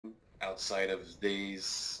outside of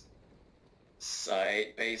these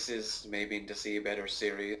 8 bases, maybe to see a better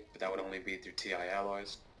series, but that would only be through TI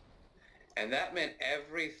alloys. And that meant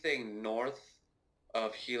everything north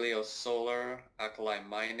of Helios Solar, Alkali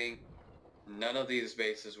Mining, none of these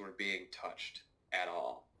bases were being touched at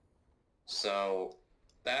all. So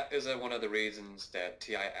that is one of the reasons that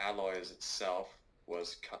TI Alloys itself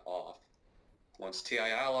was cut off. Once TI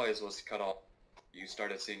Alloys was cut off, you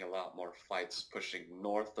started seeing a lot more fights pushing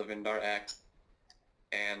north of Indar X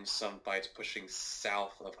and some fights pushing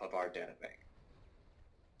south of Havar Databank.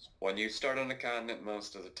 When you start on the continent,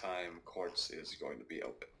 most of the time, quartz is going to be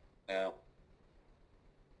open. Now,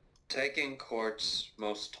 taking quartz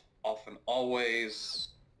most often always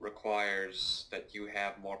requires that you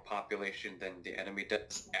have more population than the enemy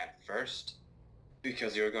does at first,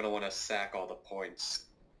 because you're going to want to sack all the points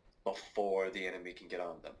before the enemy can get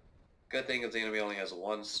on them. Good thing is the enemy only has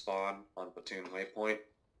one spawn on Platoon Waypoint,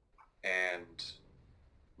 and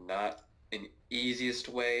not an easiest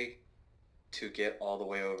way to get all the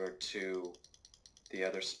way over to the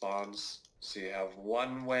other spawns. So you have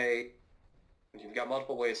one way, you've got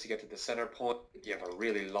multiple ways to get to the center point. You have a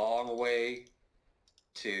really long way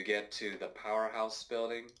to get to the powerhouse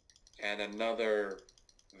building, and another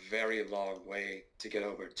very long way to get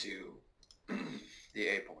over to the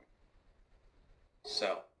A point.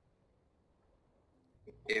 So,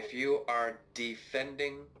 if you are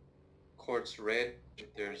defending Quartz Ridge,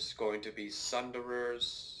 there's going to be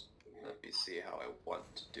Sunderers. Let me see how I want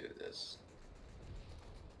to do this.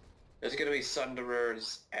 There's going to be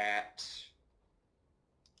Sunderers at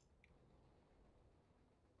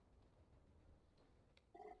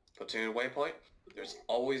Platoon Waypoint. There's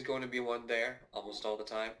always going to be one there, almost all the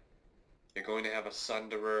time. You're going to have a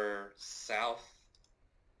Sunderer south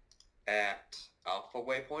at Alpha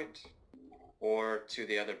Waypoint, or to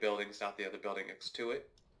the other building, south the other building next to it.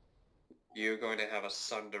 You're going to have a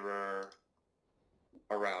Sunderer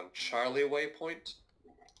around Charlie Waypoint,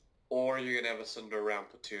 or you're going to have a Sunderer around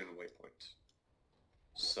Platoon Waypoint.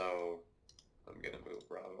 So, I'm going to move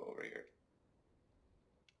Bravo over here.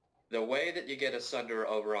 The way that you get a Sunderer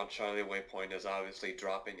over on Charlie Waypoint is obviously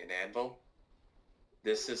dropping an anvil.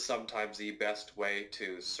 This is sometimes the best way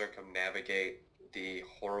to circumnavigate the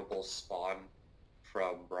horrible spawn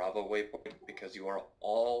from Bravo Waypoint, because you are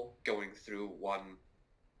all going through one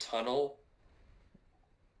tunnel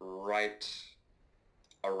right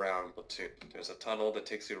around Platoon. There's a tunnel that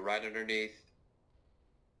takes you right underneath.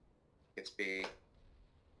 It's B.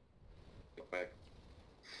 Okay.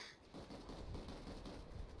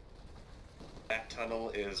 That tunnel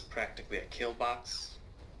is practically a kill box.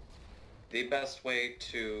 The best way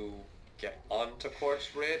to get onto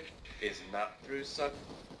Quartz Ridge is not through Sun.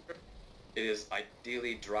 It is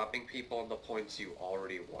ideally dropping people on the points you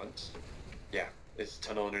already want. Yeah, it's a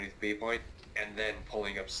tunnel underneath B point, and then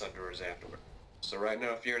pulling up Sunderers afterward. So right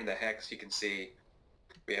now, if you're in the Hex, you can see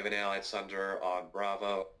we have an allied Sunderer on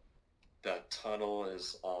Bravo. The tunnel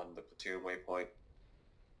is on the Platoon Waypoint.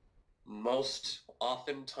 Most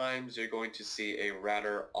oftentimes, you're going to see a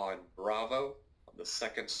Router on Bravo, on the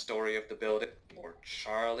second story of the building, or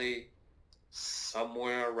Charlie,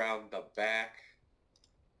 somewhere around the back,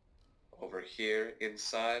 over here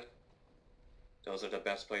inside. Those are the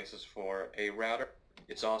best places for a Router.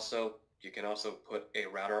 It's also, you can also put a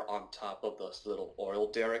Router on top of those little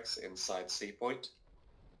oil derricks inside C Point.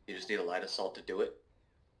 You just need a light assault to do it.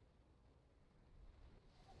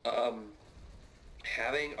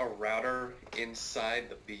 Having a Router inside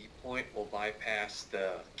the B point will bypass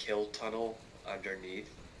the kill tunnel underneath.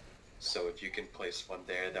 So if you can place one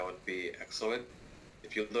there, that would be excellent.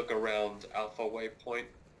 If you look around Alpha Waypoint,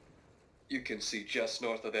 you can see just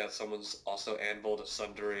north of that someone's also anviled a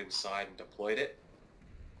Sunderer inside and deployed it.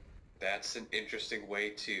 That's an interesting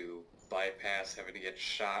way to bypass having to get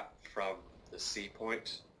shot from the C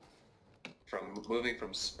point. From moving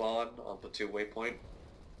from spawn on Platoon Waypoint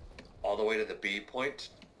all the way to the B point,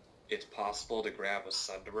 it's possible to grab a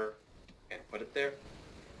Sunderer and put it there.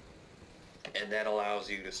 And that allows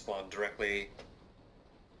you to spawn directly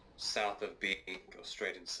south of B, go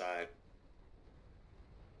straight inside.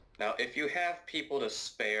 Now, if you have people to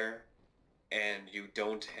spare and you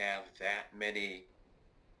don't have that many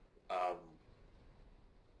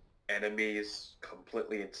enemies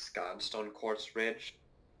completely ensconced on Quartz Ridge,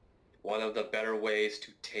 one of the better ways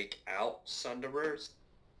to take out Sunderers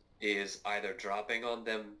is either dropping on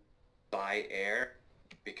them by air,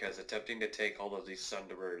 because attempting to take all of these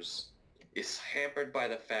Sunderers is hampered by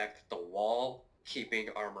the fact that the wall keeping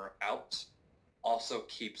armor out also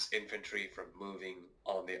keeps infantry from moving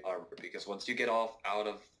on the armor, because once you get off out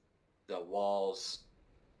of the walls,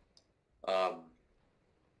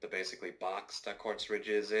 the basically box that Quartz Ridge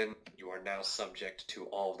is in, you are now subject to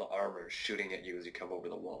all of the armor shooting at you as you come over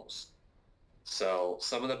the walls. So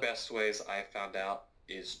some of the best ways I found out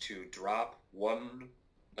is to drop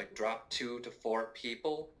 2 to 4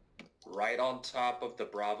 people right on top of the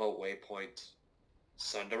Bravo waypoint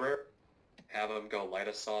Sunderer, have them go light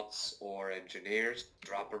assaults or engineers,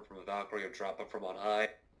 drop them from a Valkyrie or drop them from on high,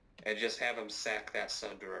 and just have them sack that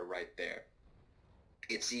Sunderer right there.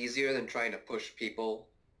 It's easier than trying to push people.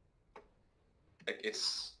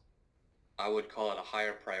 I would call it a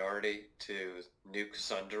higher priority to nuke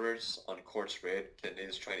Sunderers on Quartz Ridge than it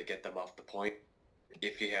is trying to get them off the point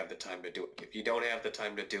if you have the time to do it. If you don't have the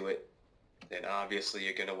time to do it, then obviously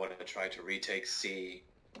you're going to want to try to retake C,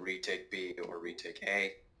 retake B, or retake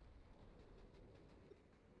A.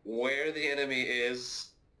 Where the enemy is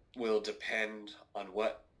will depend on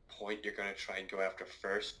what point you're going to try and go after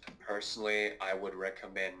first. Personally, I would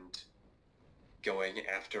recommend going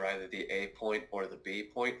after either the A point or the B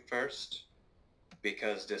point first,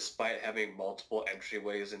 because despite having multiple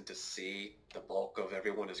entryways into C, the bulk of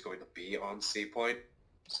everyone is going to be on C point,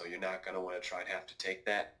 so you're not going to want to try and have to take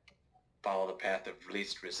that. Follow the path of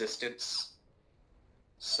least resistance.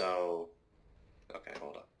 So, okay,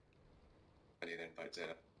 hold on. I need to invite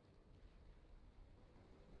Zeta.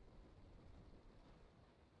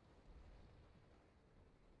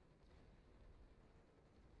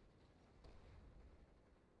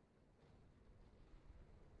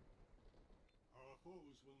 Our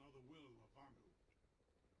foes will know the will of Avacadoo.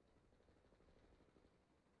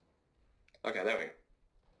 Okay, there we go.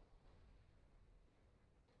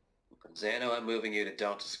 Xano, I'm moving you to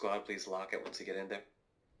Delta Squad. Please lock it once you get in there.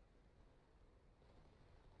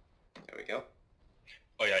 There we go.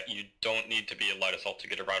 Oh yeah, you don't need to be a light assault to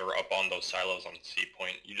get a router up on those silos on C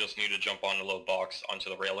point. You just need to jump on a little box, onto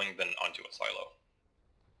the railing, then onto a silo.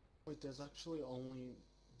 Wait, there's actually only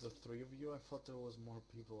the 3 of you? I thought there was more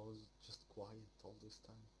people. I was just quiet all this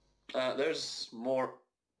time. There's more.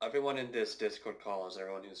 Everyone in this Discord call is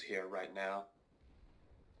everyone who's here right now.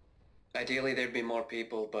 Ideally, there'd be more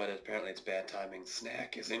people, but apparently it's bad timing.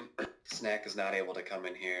 Snack is not able to come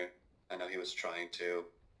in here. I know he was trying to.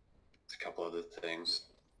 It's a couple other things.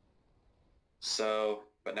 So,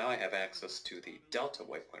 but now I have access to the Delta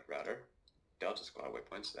waypoint router. Delta Squad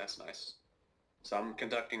waypoints, that's nice. So I'm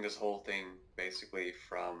conducting this whole thing basically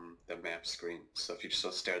from the map screen. So if you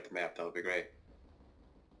just stare at the map, that would be great.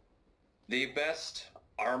 The best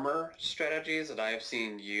armor strategies that I have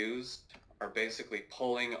seen used are basically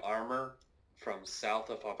pulling armor from south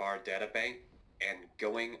of our databank and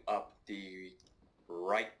going up the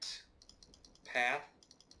right path.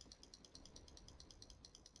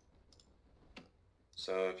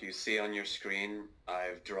 So if you see on your screen,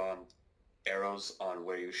 I've drawn arrows on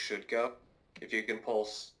where you should go. If you can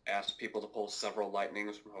ask people to pull several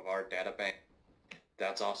lightnings from our databank,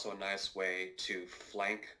 that's also a nice way to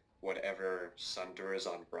flank whatever Sunderer is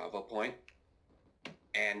on Bravo Point,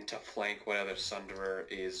 and to flank whatever Sunderer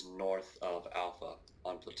is north of Alpha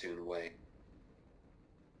on Platoon Way.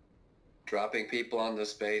 Dropping people on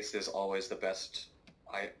this base is always the best.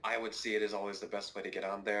 I would see it as always the best way to get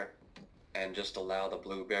on there, and just allow the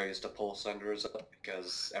blueberries to pull Sunderers up,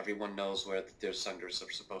 because everyone knows where their Sunderers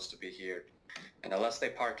are supposed to be here. And unless they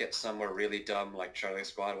park it somewhere really dumb like Charlie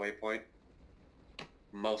Squad waypoint,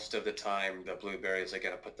 most of the time the blueberries are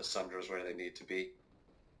going to put the Sunderers where they need to be.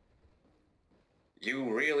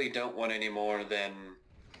 You really don't want any more than,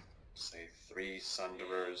 say, 3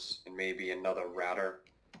 Sunderers and maybe another router.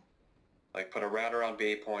 Like, put a router on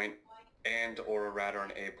B point and or a router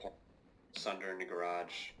on A point, Sunderer in the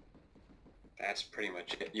garage. That's pretty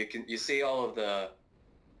much it. You see all of the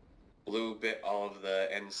all of the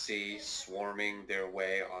NC swarming their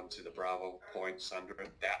way onto the Bravo Point Sunderer.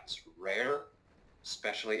 That's rare,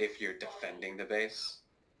 especially if you're defending the base,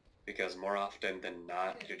 because more often than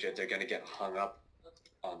not, they're going to get hung up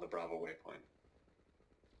on the Bravo waypoint.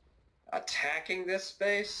 Attacking this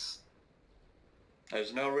base,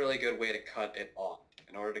 there's no really good way to cut it off.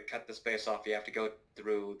 In order to cut this base off, you have to go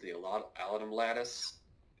through the Aladdin Lattice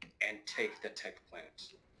and take the tech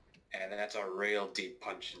plant. And that's a real deep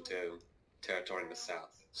punch into territory in the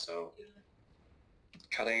south. So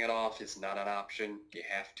cutting it off is not an option. You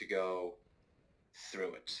have to go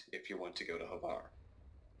through it if you want to go to Havar.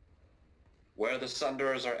 Where the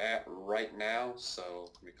Sunderers are at right now, so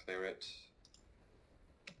let me clear it.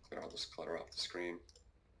 Clear all this clutter off the screen.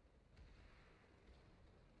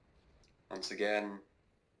 Once again,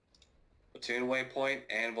 Platoon waypoint,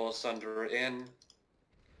 Anvil Sunderer in,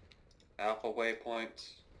 Alpha waypoint,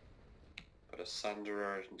 put a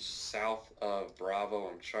Sunderer south of Bravo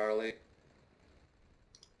and Charlie.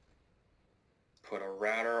 put a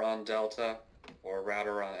router on Delta or a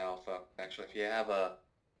router on Alpha. Actually,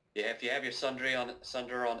 if you have your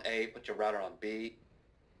Sunder on A, put your router on B.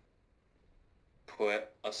 Put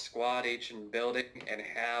a squad each in building and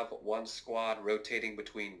have one squad rotating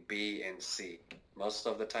between B and C. Most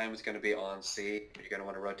of the time it's going to be on C, but you're going to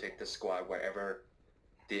want to rotate this squad wherever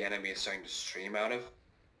the enemy is starting to stream out of.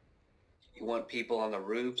 You want people on the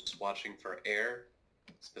roofs watching for air,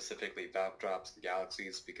 specifically valve drops and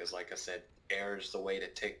galaxies, because like I said, air is the way to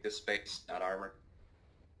take this space, not armor.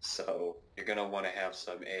 So you're going to want to have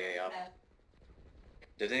some AA up.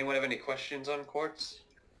 Does anyone have any questions on Quartz?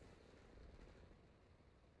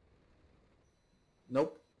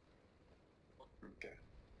 Nope. Okay.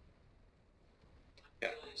 Yeah,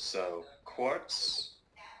 so Quartz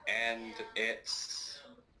and its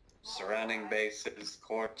surrounding bases,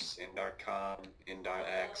 Quartz, Indar Com, Indar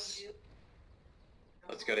X.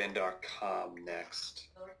 Let's go to Indar Com next.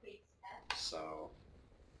 So,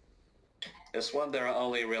 this one there are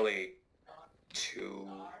only really 2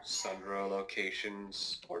 Sundro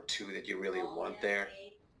locations, or 2 that you really want there.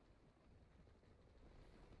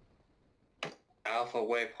 Alpha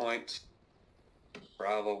Waypoint,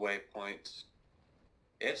 Bravo Waypoint.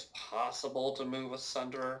 It's possible to move a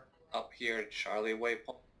Sunderer up here to Charlie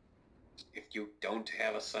Waypoint. If you don't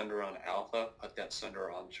have a Sunderer on Alpha, put that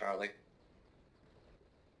Sunderer on Charlie.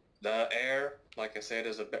 The air, like I said,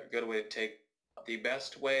 is a good way to take. The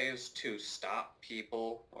best ways to stop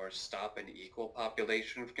people or stop an equal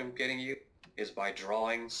population from getting you is by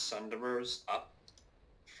drawing Sunderers up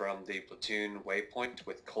from the platoon waypoint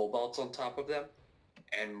with cobalts on top of them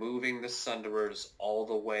and moving the Sunderers all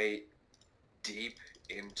the way deep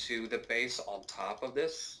into the base on top of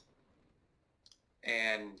this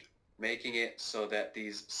and making it so that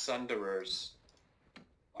these Sunderers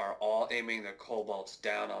are all aiming their cobalts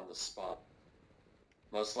down on the spot.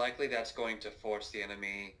 Most likely that's going to force the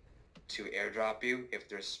enemy to airdrop you if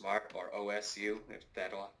they're smart, or OSU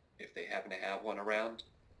if they happen to have one around.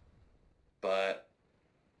 But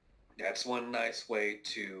that's one nice way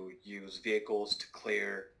to use vehicles to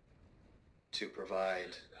clear, to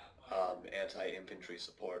provide anti-infantry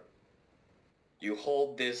support. You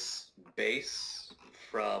hold this base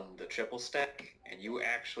from the triple stack, and you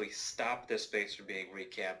actually stop this base from being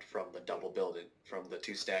recapped from the double building, from the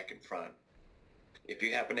 2 stack in front. If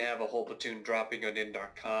you happen to have a whole platoon dropping on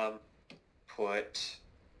Indar Com, put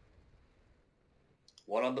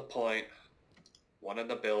 1 on the point, 1 in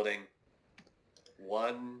the building,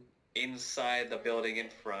 1 inside the building in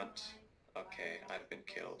front. Okay, I've been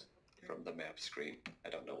killed from the map screen. I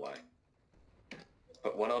don't know why.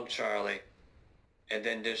 Put 1 on Charlie, and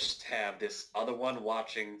then just have this other one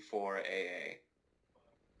watching for AA.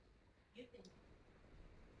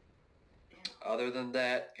 Other than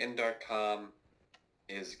that, Indar Com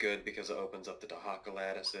is good because it opens up the Dahaka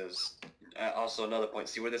lattices. Also, another point,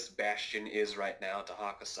 see where this bastion is right now,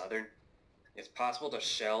 Dahaka Southern? It's possible to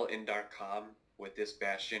shell Indar Com with this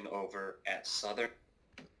bastion over at Southern,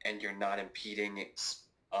 and you're not impeding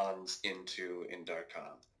spawns into Indar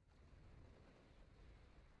Com.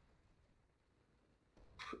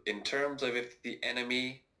 In terms of if the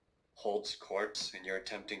enemy holds Quartz and you're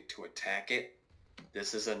attempting to attack it,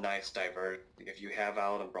 this is a nice divert. If you have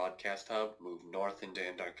out a broadcast hub, move north into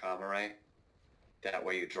Indar Com array. That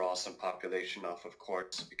way you draw some population off of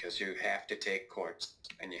Quartz, because you have to take Quartz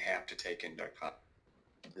and you have to take Indar Com.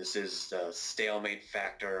 This is the stalemate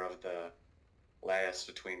factor of the lattice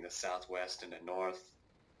between the southwest and the north.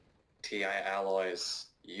 TI alloys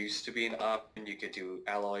used to be an option. You could do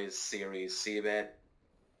alloys series seabed,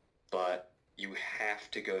 but you have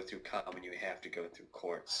to go through Com and you have to go through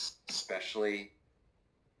Quartz, especially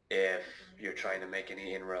if you're trying to make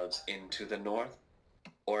any inroads into the north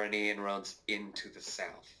or any inroads into the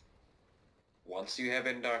south. Once you have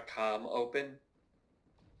Indar Com open,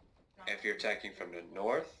 if you're attacking from the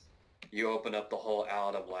north, you open up the whole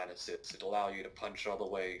Aladam lattices. It'll allow you to punch all the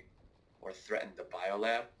way or threaten the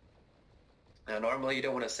biolab. Now normally you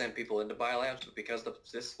don't want to send people into biolabs, but because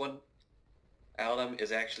this one, Aladam,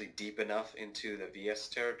 is actually deep enough into the VS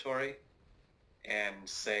territory, and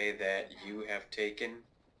say that you have taken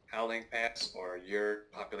Howling Pass or your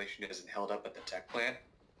population isn't held up at the tech plant,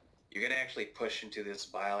 you can actually push into this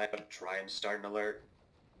biolab, try and start an alert,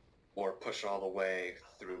 or push all the way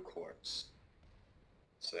through Quartz.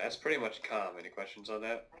 So that's pretty much Com. Any questions on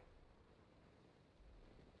that?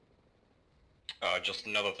 Just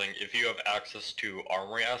another thing, if you have access to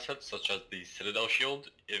armory assets such as the Citadel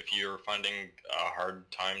Shield, if you're finding a hard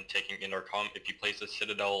time taking Indar Com, if you place a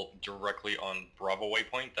Citadel directly on Bravo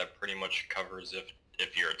Waypoint, that pretty much covers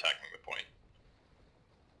if you're attacking the point.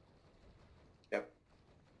 Yep.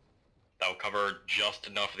 That will cover just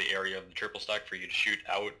enough of the area of the triple stack for you to shoot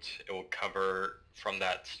out. It will cover from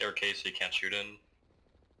that staircase so you can't shoot in.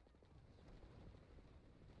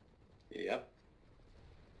 Yep.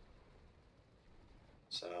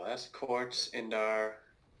 So that's Quartz, Indar.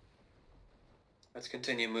 Let's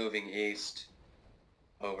continue moving east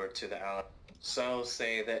over to the alley. So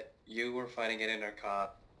say that you were fighting it in Arcot,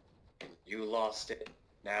 you lost it,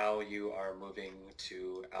 now you are moving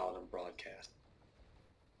to Alden Broadcast.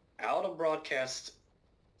 Alden Broadcast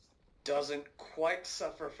doesn't quite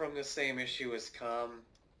suffer from the same issue as Com,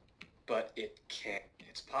 but it can.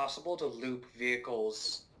 It's possible to loop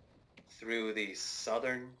vehicles through the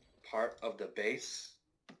southern part of the base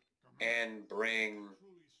and bring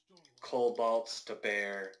cobalts to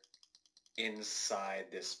bear inside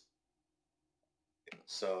this.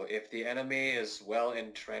 So if the enemy is well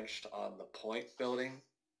entrenched on the point building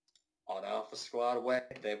on Alpha Squad Way,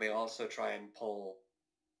 they may also try and pull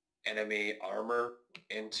enemy armor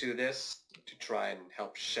into this to try and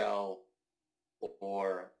help shell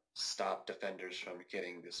or stop defenders from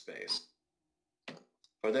getting this base.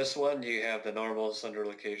 For this one, you have the normal center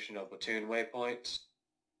location of platoon waypoint.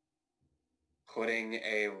 Putting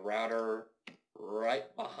a router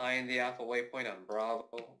right behind the Alpha waypoint on Bravo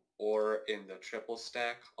or in the triple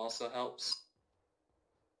stack also helps.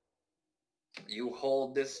 You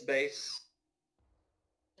hold this base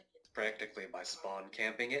practically by spawn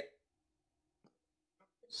camping it.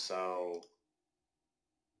 So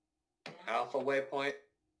Alpha waypoint,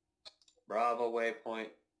 Bravo waypoint,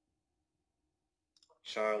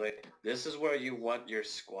 Charlie. This is where you want your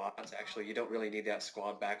squads. Actually, you don't really need that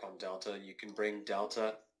squad back on Delta. You can bring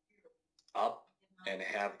Delta up and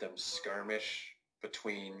have them skirmish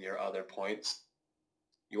between your other points.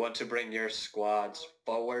 You want to bring your squads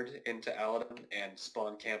forward into Alden and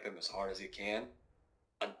spawn camp him as hard as you can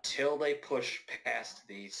until they push past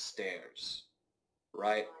these stairs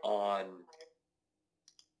right on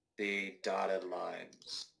the dotted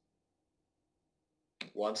lines.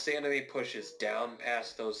 Once the enemy pushes down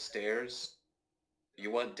past those stairs,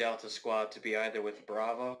 you want Delta Squad to be either with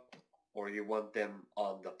Bravo or you want them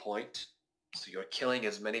on the point. So you're killing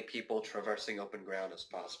as many people traversing open ground as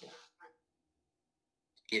possible.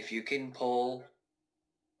 If you can pull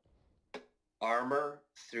armor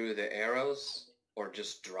through the arrows or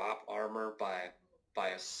just drop armor by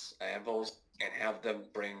anvils and have them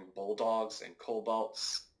bring bulldogs and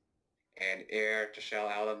cobalts and air to shell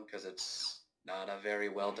out them because it's not a very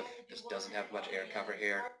well, just doesn't have much air cover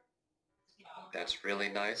here. That's really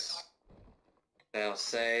nice. Now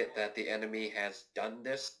say that the enemy has done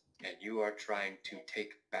this and you are trying to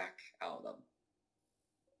take back Alden.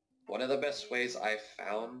 One of the best ways I've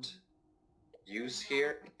found use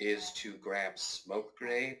here is to grab smoke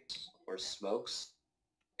grenades or smokes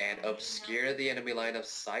and obscure the enemy line of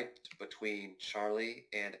sight between Charlie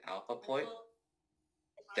and Alpha Point.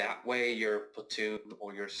 That way your platoon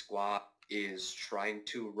or your squad is trying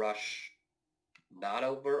to rush not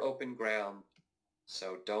over open ground,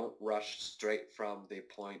 so don't rush straight from the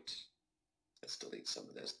point. Let's delete some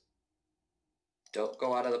of this. Don't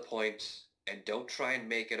go out of the point and don't try and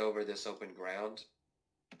make it over this open ground.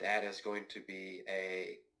 That is going to be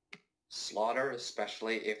a slaughter,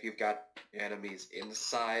 especially if you've got enemies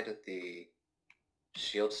inside the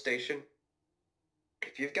shield station.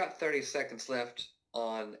 If you've got 30 seconds left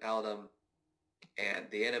on Aldam and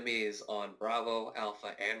the enemy is on Bravo,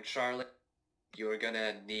 Alpha, and Charlie, you are going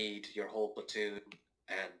to need your whole platoon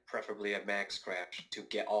and preferably a max crash to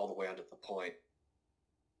get all the way onto the point.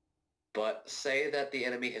 But say that the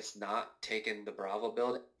enemy has not taken the Bravo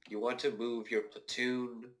building, you want to move your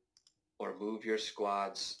platoon or move your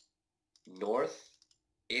squads north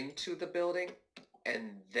into the building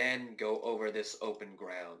and then go over this open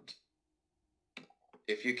ground.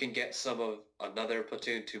 If you can get some of another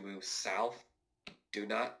platoon to move south, do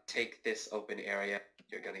not take this open area.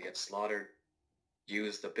 You're going to get slaughtered.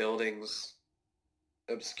 Use the buildings.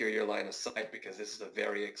 Obscure your line of sight because this is a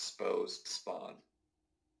very exposed spawn.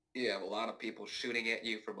 You have a lot of people shooting at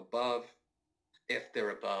you from above. If they're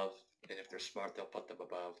above, and if they're smart, they'll put them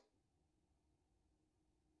above.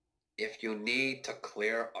 If you need to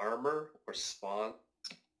clear armor or spawn,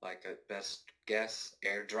 like a best guess,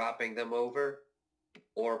 airdropping them over,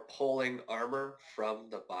 or pulling armor from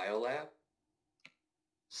the biolab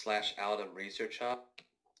 / Aldam Research Hub,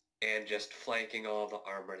 and just flanking all the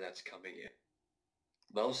armor that's coming in.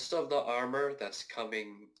 Most of the armor that's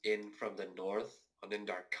coming in from the north on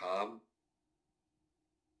Indar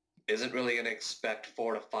isn't really going to expect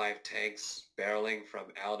 4 to 5 tanks barreling from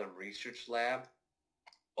Aldam Research Lab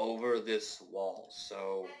over this wall.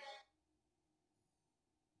 So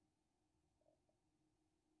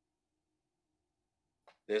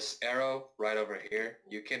this arrow right over here,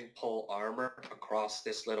 you can pull armor across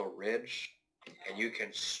this little ridge, and you can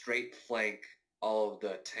straight flank all of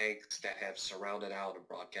the tanks that have surrounded out a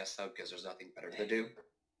broadcast hub because there's nothing better to do.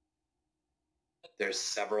 There's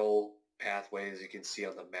several pathways you can see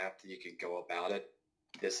on the map that you can go about it.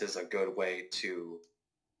 This is a good way to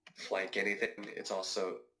flank anything. It'll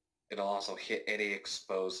also hit any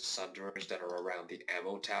exposed sunderers that are around the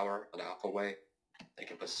ammo tower on Alpha Way. They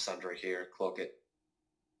can put sunderer here, cloak it.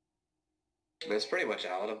 But it's pretty much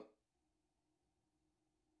out of them.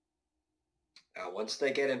 Now, once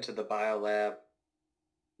they get into the biolab,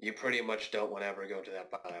 you pretty much don't want to ever go to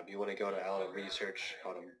that biolab. You want to go to Allen Research,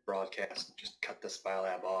 out of broadcast, and just cut this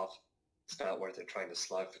biolab off. It's not worth it trying to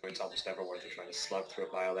slug through. It's almost never worth it trying to slug through a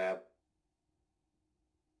biolab.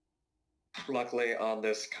 Luckily, on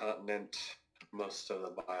this continent, most of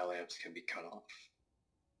the biolabs can be cut off.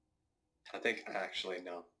 I think, actually,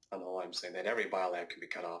 no. I don't know why I'm saying that. Every biolab can be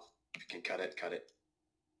cut off. If you can cut it, cut it.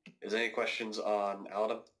 Is there any questions on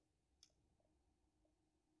Alden?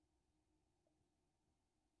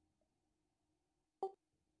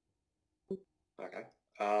 Okay.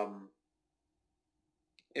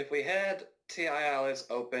 If we had TI Allies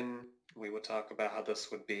open, we would talk about how this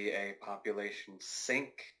would be a population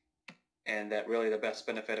sink, and that really the best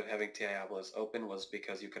benefit of having TI Allies open was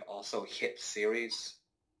because you could also hit series.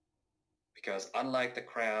 Because unlike the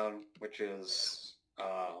Crown, which is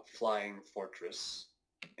Flying Fortress,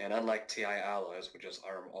 and unlike TI Alloys, which is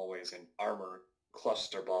always an armor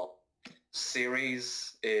cluster ball,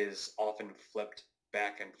 series is often flipped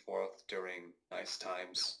back and forth during nice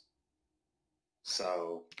times.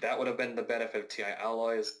 So that would have been the benefit of TI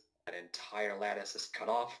Alloys. An entire lattice is cut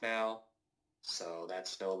off now, so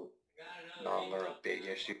that's no longer a big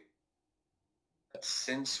issue. But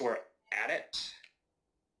since we're at it,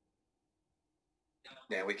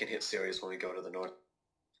 now we can hit series when we go to the north.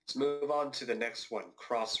 Let's move on to the next one,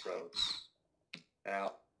 Crossroads.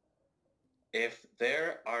 Now, if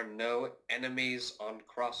there are no enemies on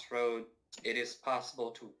Crossroads, it is possible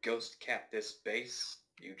to ghost cap this base.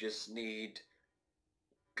 You just need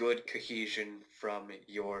good cohesion from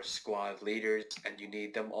your squad leaders, and you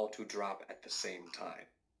need them all to drop at the same time.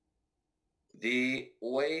 The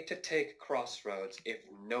way to take Crossroads, if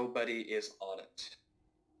nobody is on it,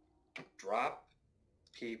 drop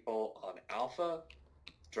people on Alpha,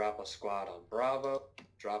 drop a squad on Bravo,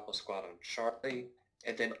 drop a squad on Charlie,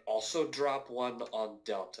 and then also drop one on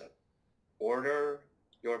Delta. Order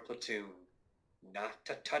your platoon not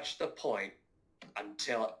to touch the point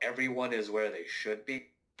until everyone is where they should be.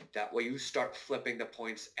 That way you start flipping the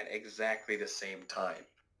points at exactly the same time.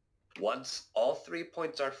 Once all 3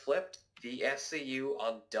 points are flipped, the SCU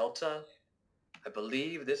on Delta, I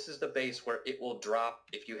believe this is the base where it will drop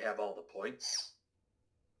if you have all the points.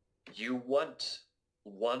 You want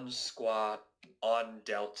one squad on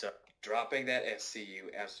Delta, dropping that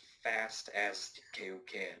SCU as fast as you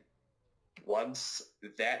can. Once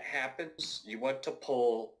that happens, you want to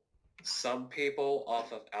pull some people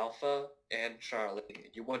off of Alpha and Charlie.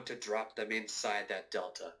 You want to drop them inside that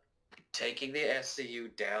Delta. Taking the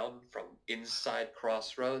SCU down from inside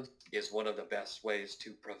Crossroads is one of the best ways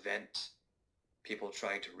to prevent people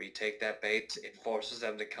trying to retake that base. It forces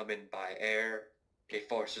them to come in by air. It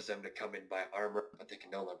forces them to come in by armor, but they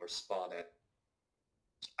can no longer spawn it.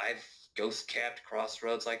 I've ghost capped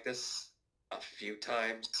Crossroads like this a few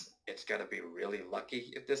times. It's going to be really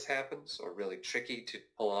lucky if this happens, or really tricky to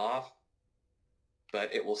pull off.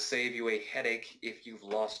 But it will save you a headache if you've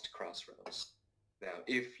lost Crossroads. Now,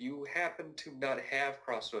 if you happen to not have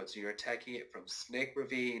Crossroads, you're attacking it from Snake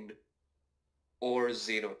Ravine or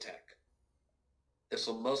Xenotech. This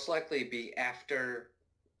will most likely be after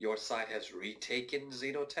your side has retaken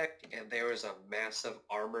Xenotech, and there is a massive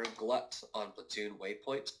armor glut on platoon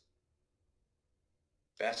waypoint.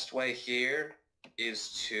 Best way here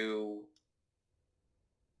is to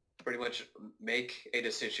pretty much make a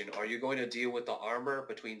decision. Are you going to deal with the armor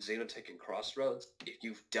between Xenotech and Crossroads? If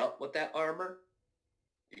you've dealt with that armor,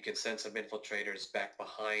 you can send some infiltrators back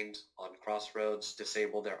behind on Crossroads,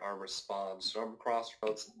 disable their armor spawns from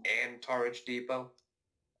Crossroads and Targe Depot.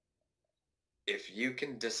 If you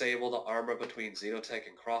can disable the armor between Xenotech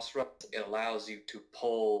and Crossroads, it allows you to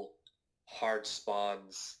pull hard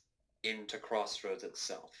spawns into Crossroads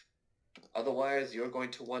itself. Otherwise, you're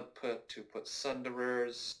going to want to put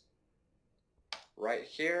Sunderers right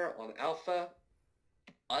here on Alpha.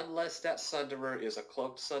 Unless that Sunderer is a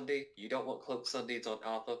Cloaked Sunday, you don't want Cloaked Sundays on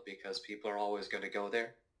Alpha because people are always going to go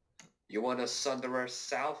there. You want a Sunderer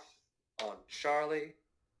south on Charlie.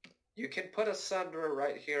 You can put a Sunderer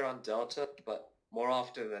right here on Delta, but more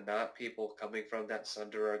often than not, people coming from that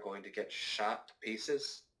Sunderer are going to get shot to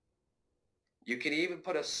pieces. You can even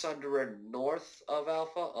put a Sunderer north of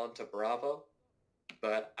Alpha onto Bravo,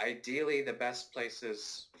 but ideally the best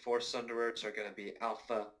places for Sunderers are going to be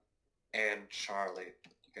Alpha and Charlie.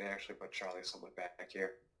 You can actually put Charlie somewhere back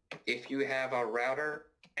here. If you have a router,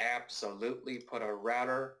 absolutely put a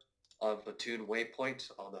router on Platoon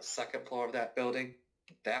Waypoint on the second floor of that building.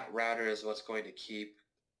 That router is what's going to keep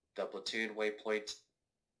the Platoon Waypoint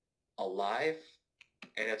alive,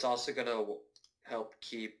 and it's also going to help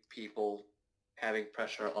keep people having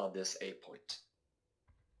pressure on this A point.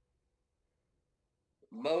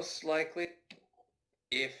 Most likely,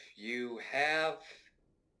 if you have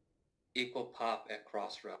equal pop at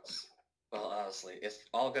crossroads, well, honestly, it's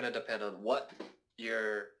all going to depend on what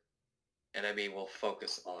your enemy will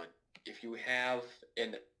focus on. If you have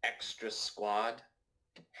an extra squad,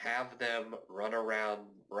 have them run around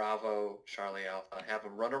Bravo, Charlie Alpha, have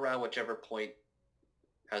them run around whichever point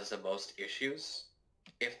has the most issues.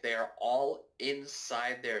 If they're all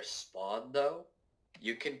inside their spawn, though,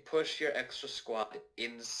 you can push your extra squad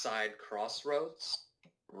inside crossroads,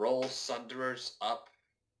 roll Sunderers up,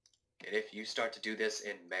 and if you start to do this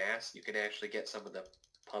in mass, you can actually get some of the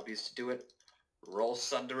puppies to do it. Roll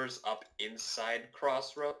Sunderers up inside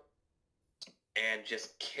crossroads, and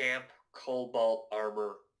just camp Cobalt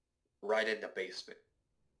armor right in the basement.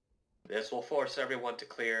 This will force everyone to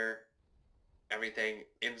clear everything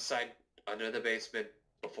inside under the basement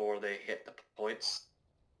before they hit the points.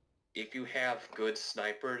 If you have good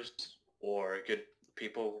snipers or good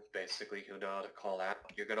people basically who know how to call out,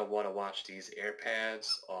 you're going to want to watch these air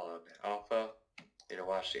pads on Alpha. You're going to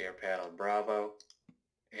watch the air pad on Bravo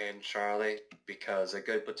and Charlie, because a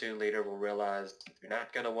good platoon leader will realize you're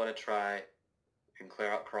not going to want to try and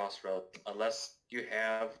clear out crossroads unless you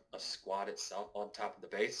have a squad itself on top of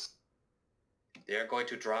the base. They're going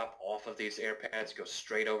to drop off of these air pads, go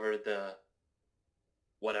straight over the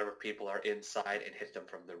whatever people are inside and hit them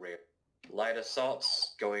from the rear. Light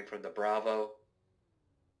assaults going from the Bravo.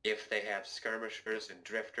 If they have skirmishers and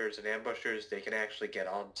drifters and ambushers, they can actually get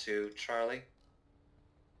onto Charlie.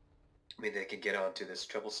 I mean, they can get onto this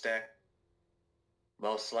triple stack.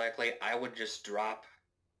 Most likely, I would just drop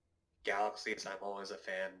Galaxies. I'm always a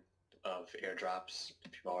fan of airdrops.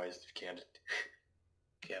 If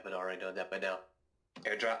you haven't already done that by now.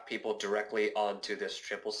 Airdrop people directly onto this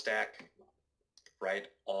triple stack, right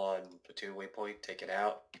on Platoon Waypoint, take it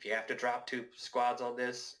out. If you have to drop 2 squads on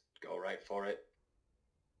this, go right for it.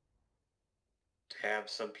 Have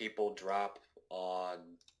some people drop on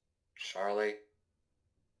Charlie.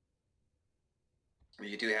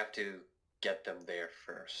 You do have to get them there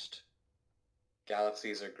first.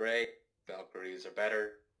 Galaxies are great. Valkyries are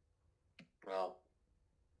better. Well,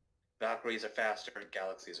 Valkyries are faster.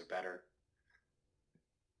 Galaxies are better.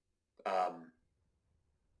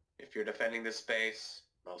 If you're defending this base,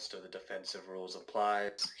 most of the defensive rules apply.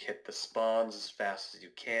 Hit the spawns as fast as you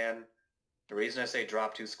can. The reason I say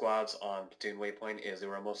drop 2 squads on Platoon Waypoint is there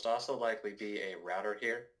will most also likely be a router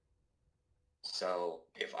here. So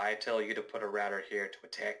if I tell you to put a router here to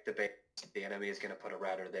attack the base, the enemy is going to put a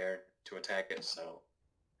router there to attack it, so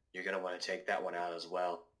you're going to want to take that one out as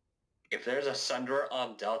well. If there's a Sunderer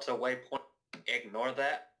on Delta Waypoint, ignore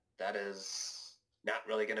that. That is not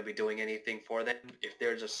really going to be doing anything for them. If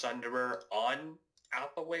there's a Sunderer on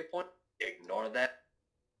Alpha Waypoint, ignore that.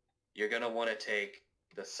 You're going to want to take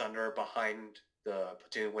the Sunderer behind the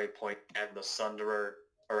Platoon Waypoint and the Sunderer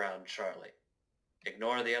around Charlie.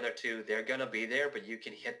 Ignore the other 2. They're going to be there, but you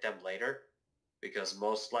can hit them later, because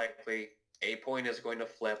most likely A point is going to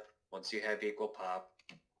flip once you have equal pop,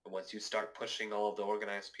 and once you start pushing all of the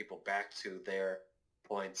organized people back to their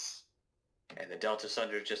points, and the Delta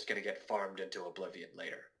Sunder is just going to get farmed into oblivion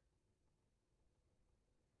later.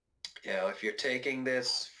 You know, if you're taking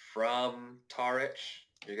this from Tarich,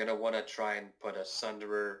 you're going to want to try and put a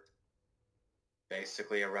Sunderer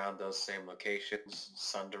basically around those same locations.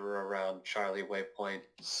 Sunderer around Charlie Waypoint,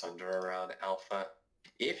 Sunderer around Alpha.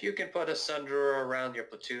 If you can put a Sunderer around your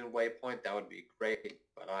Platoon Waypoint, that would be great,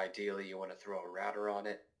 but ideally you want to throw a router on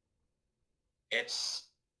it. It's,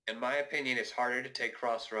 in my opinion, it's harder to take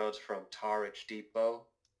Crossroads from Tarich Depot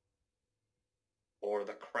or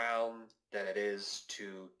the Crown than it is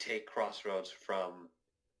to take Crossroads from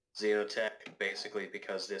Xenotech, basically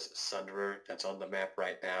because this Sunderer that's on the map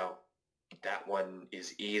right now, that one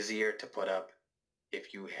is easier to put up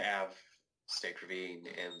if you have Stake Ravine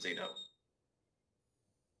and Xeno.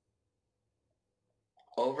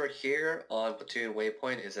 Over here on Platoon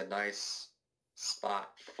Waypoint is a nice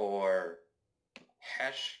spot for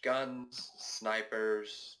Hesh guns,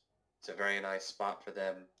 snipers. It's a very nice spot for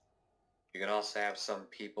them. You can also have some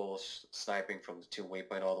people sniping from the 2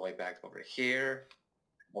 waypoint all the way back over here,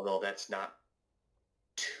 although that's not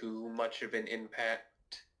too much of an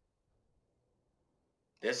impact.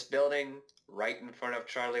 This building, right in front of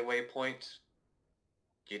Charlie Waypoint,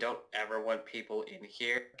 you don't ever want people in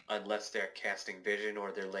here unless they're casting vision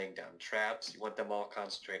or they're laying down traps. You want them all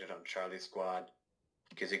concentrated on Charlie Squad,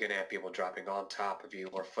 because you're going to have people dropping on top of you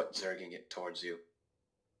or foot zerging it towards you.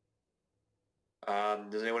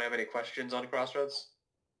 Does anyone have any questions on Crossroads?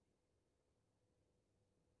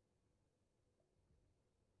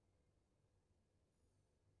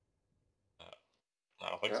 I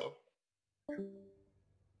don't think Yeah. so.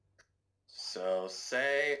 So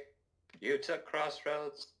say you took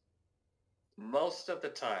Crossroads. Most of the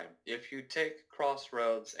time, if you take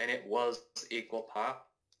Crossroads and it was equal pop,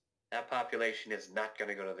 that population is not going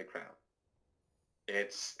to go to the ground.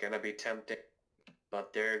 It's going to be tempting,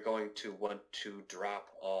 but they're going to want to drop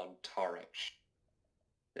on Tarich.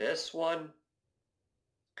 This one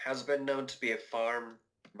has been known to be a farm.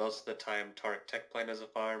 Most of the time, Tarich Tech Plant is a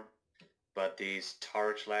farm, but these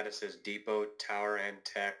Tarich lattices, Depot, Tower, and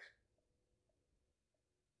Tech,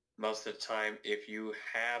 most of the time, if you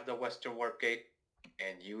have the Western Warp Gate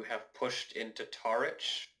and you have pushed into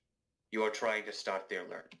Tarich, you are trying to start the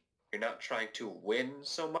alert. You're not trying to win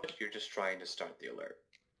so much, you're just trying to start the alert.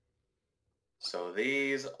 So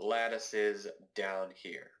these lattices down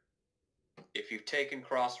here, if you've taken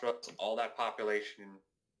Crossroads, all that population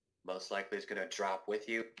most likely is going to drop with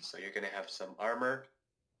you, so you're going to have some armor.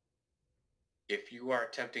 If you are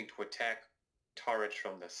attempting to attack Tarich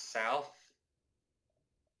from the south,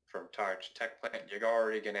 from Tarich Tech Plant, you're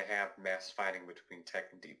already going to have mass fighting between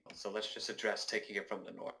Tech and Depot. So let's just address taking it from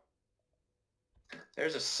the north.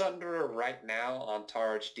 There's a Sunderer right now on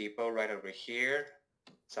Tarich Depot right over here.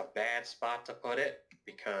 It's a bad spot to put it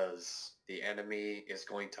because the enemy is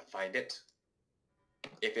going to find it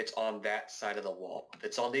if it's on that side of the wall. If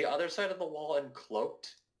it's on the other side of the wall and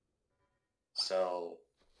cloaked, so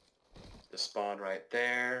the spawn right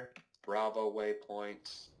there, Bravo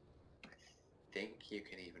waypoint. I think you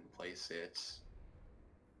can even place it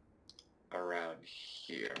around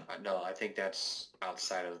here. No, I think that's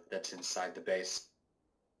that's inside the base.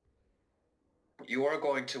 You are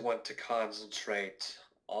going to want to concentrate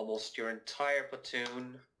almost your entire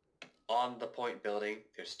platoon on the point building.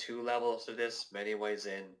 There's 2 levels to this, many ways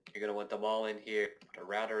in. You're going to want them all in here, put a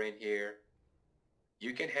router in here.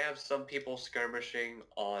 You can have some people skirmishing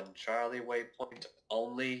on Charlie Waypoint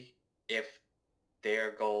only if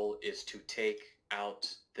their goal is to take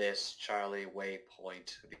out this Charlie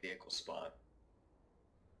Waypoint vehicle spawn.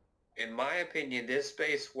 In my opinion, this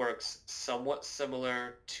base works somewhat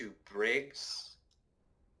similar to Briggs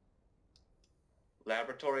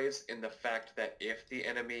Laboratories in the fact that if the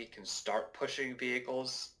enemy can start pushing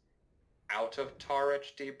vehicles out of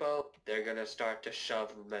Tarich Depot, they're going to start to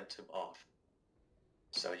shove momentum off.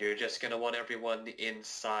 So you're just going to want everyone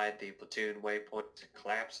inside the platoon waypoint to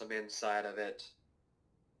collapse them inside of it.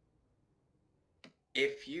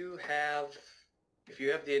 If you have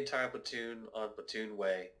the entire platoon on platoon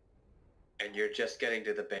way and you're just getting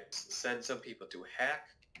to the base, send some people to hack,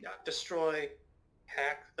 not destroy,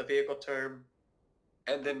 hack the vehicle term,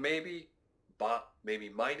 and then maybe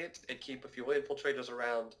mine it and keep a few infiltrators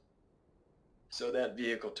around so that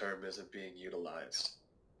vehicle term isn't being utilized.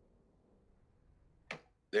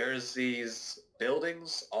 There's these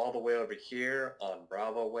buildings all the way over here on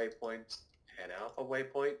Bravo waypoint and Alpha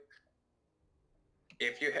waypoint.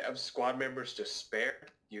 If you have squad members to spare,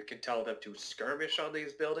 you can tell them to skirmish on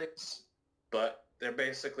these buildings, but they're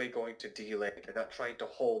basically going to delay. They're not trying to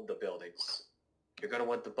hold the buildings. You're going to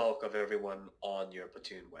want the bulk of everyone on your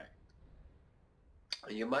platoon way.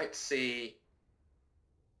 You might see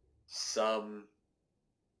some...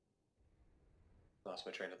 Lost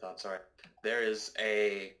my train of thought, sorry. There is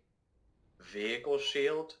a vehicle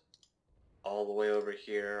shield all the way over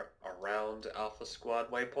here around Alpha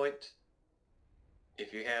Squad waypoint.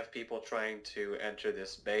 If you have people trying to enter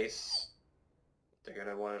this base, they're going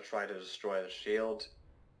to want to try to destroy the shield.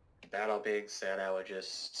 That all being said, I would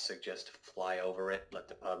just suggest to fly over it, let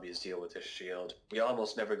the puppies deal with this shield. We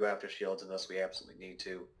almost never go after shields unless we absolutely need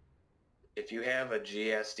to. If you have a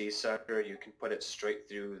GSD sucker, you can put it straight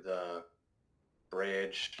through the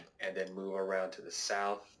bridge and then move around to the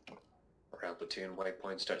south, around platoon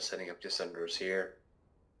waypoint, start setting up descenders here.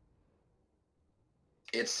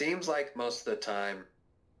 It seems like most of the time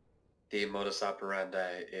the modus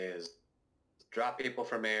operandi is drop people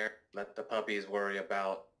from air, let the puppies worry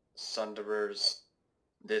about Sunderers.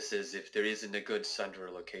 This is if there isn't a good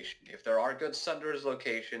Sunderer location. If there are good Sunderers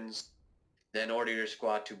locations, then order your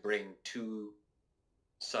squad to bring 2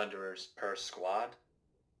 Sunderers per squad.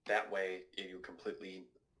 That way, you completely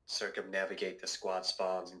circumnavigate the squad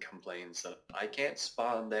spawns and complains of, I can't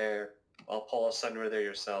spawn there. I'll pull a Sunderer there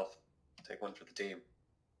yourself. Take one for the team.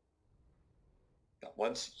 Now,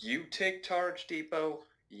 once you take Targe Depot,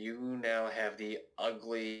 you now have the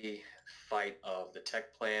ugly fight of the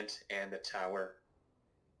tech plant and the tower.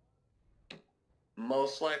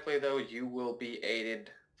 Most likely, though, you will be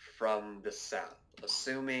aided from the south,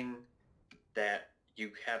 assuming that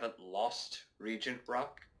you haven't lost Regent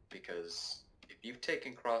Rock, because if you've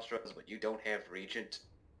taken Crossroads but you don't have Regent,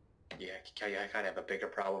 you kind of have a bigger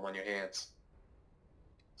problem on your hands.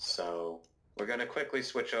 So we're going to quickly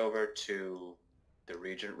switch over to the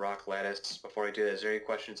Regent Rock lattice. Before I do that, is there any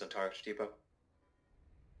questions on Target Depot?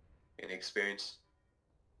 Any experience?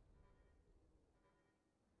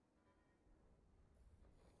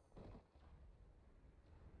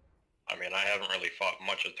 I mean, I haven't really fought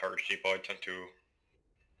much at Target Depot. I tend to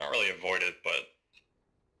not really avoid it, but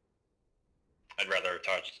I'd rather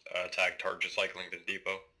attack Target Cycling than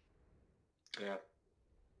Depot. Yeah.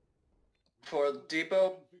 For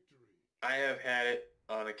Depot, I have had it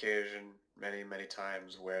on occasion many, many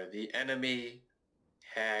times where the enemy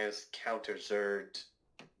has counter-zerged.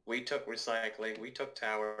 We took recycling, we took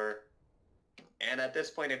tower, and at this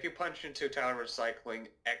point, if you punch into tower recycling,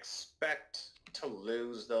 expect to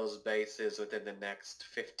lose those bases within the next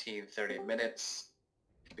 15-30 minutes,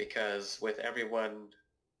 because with everyone...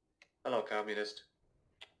 Hello, Communist.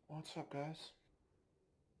 What's up, guys?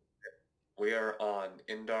 We are on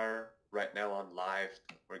Indar right now on live.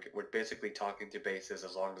 We're basically talking to bases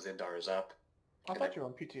as long as Indar is up. I thought you were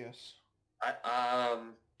on PTS.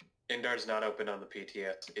 Indar's not open on the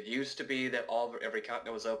PTS. It used to be that every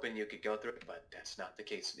continent was open, you could go through it, but that's not the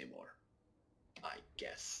case anymore, I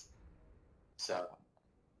guess. So,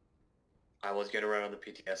 I was going to run on the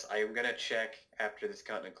PTS. I am going to check after this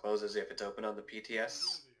continent closes if it's open on the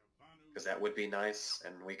PTS, because that would be nice,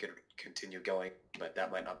 and we could continue going, but that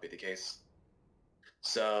might not be the case.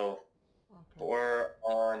 So, Okay. we're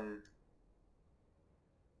on...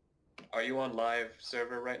 Are you on live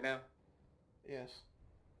server right now? Yes.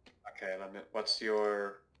 Okay, what's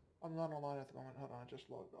your... I'm not online at the moment. Hold on, I just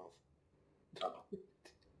logged off. Oh.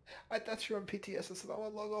 I thought you were on PTS. I said, I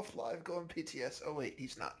want to log off live, go on PTS. Oh wait,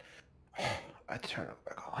 he's not. I turn it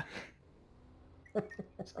back on.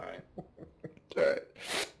 Sorry. Alright.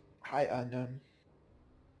 Hi, unknown.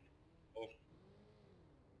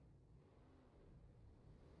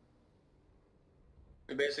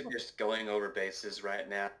 We're basically just going over bases right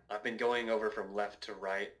now. I've been going over from left to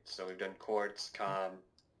right, so we've done Quartz, Com,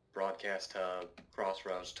 Broadcast Hub,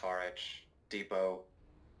 Crossroads, Tarich, Depot.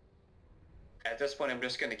 At this point, I'm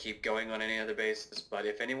just going to keep going on any other bases, but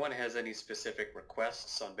if anyone has any specific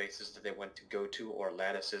requests on bases that they want to go to or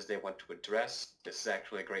lattices they want to address, this is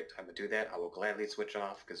actually a great time to do that. I will gladly switch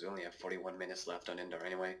off because we only have 41 minutes left on Indar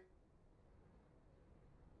anyway.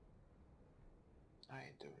 I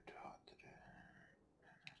ain't doing too hot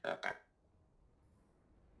today. Okay.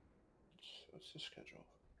 What's the schedule?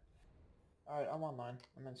 Alright, I'm online.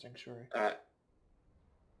 I'm in Sanctuary. Alright.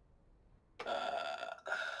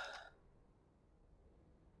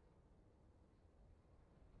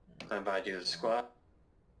 I invite you to the squad.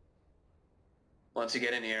 Once you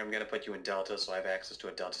get in here, I'm going to put you in Delta, so I have access to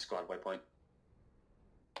a Delta squad waypoint.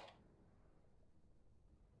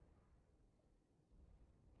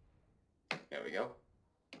 There we go.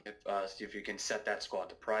 See if you can set that squad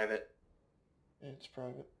to private. It's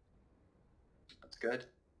private. That's good.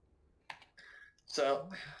 So,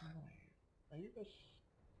 Are you guys...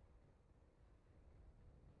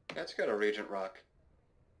 let's go to Regent Rock.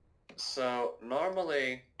 So,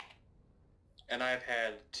 normally, and I've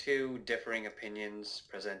had two differing opinions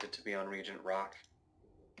presented to me on Regent Rock.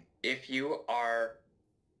 If you are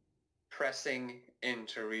pressing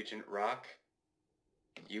into Regent Rock,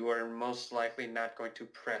 you are most likely not going to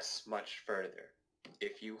press much further.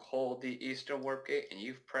 If you hold the Eastern Warp Gate and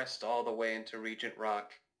you've pressed all the way into Regent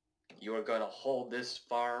Rock, you are going to hold this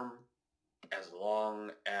farm as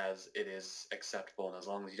long as it is acceptable and as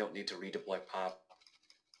long as you don't need to redeploy pop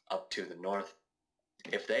up to the north.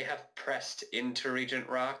 If they have pressed into Regent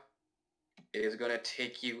Rock, it is going to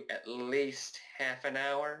take you at least half an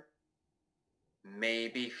hour,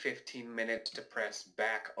 maybe 15 minutes to press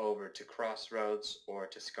back over to Crossroads or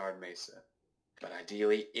to Scarred Mesa. But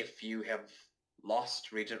ideally, if you have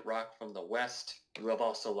lost Regent Rock from the west, you have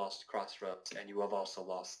also lost Crossroads and you have also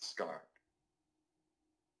lost Scarred.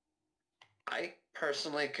 I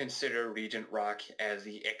personally consider Regent Rock as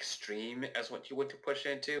the extreme as what you want to push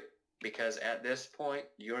into, because at this point,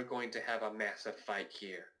 you're going to have a massive fight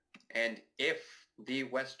here. And if the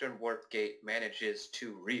Western Warp Gate manages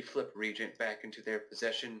to reflip Regent back into their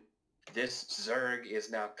possession, this Zerg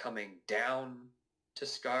is now coming down to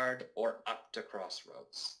Scarred or up to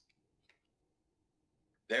Crossroads.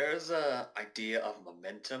 There's a idea of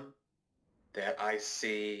momentum that I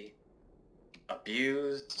see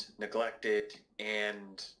abused, neglected,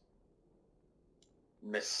 and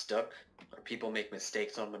mistook, or people make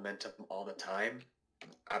mistakes on momentum all the time,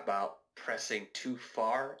 about pressing too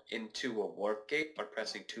far into a warp gate or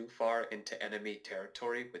pressing too far into enemy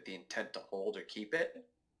territory with the intent to hold or keep it.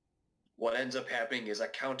 What ends up happening is a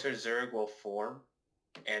counter Zerg will form,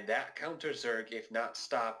 and that counter Zerg, if not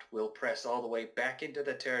stopped, will press all the way back into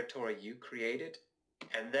the territory you created,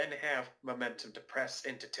 and then have momentum to press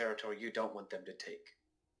into territory you don't want them to take.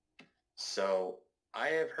 So I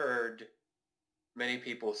have heard many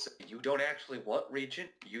people say you don't actually want Regent,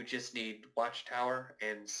 you just need Watchtower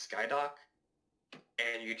and Skydock,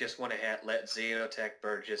 and you just want to let Xenotech,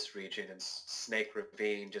 Burgess, Regent, and Snake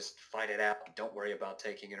Ravine just fight it out. Don't worry about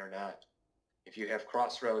taking it or not. If you have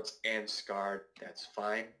Crossroads and Scarred, that's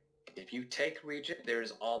fine. If you take Regent,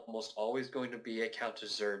 there's almost always going to be a counter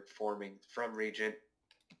Zerg forming from Regent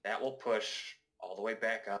that will push all the way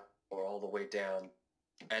back up or all the way down.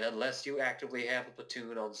 And unless you actively have a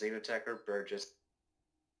platoon on Xenotech or Burgess,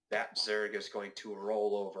 that Zerg is going to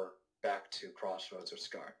roll over back to Crossroads or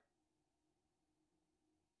Scarred.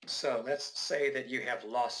 So let's say that you have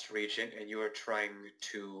lost Regent and you are trying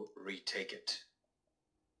to retake it.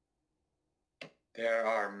 There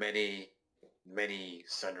are many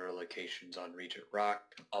Sunderer locations on Regent Rock.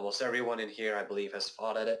 Almost everyone in here, I believe, has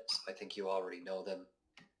fought at it, so I think you already know them.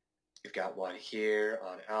 You've got one here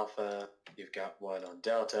on Alpha. You've got one on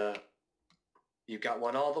Delta. You've got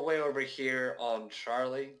one all the way over here on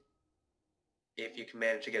Charlie. If you can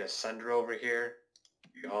manage to get a Sunder over here,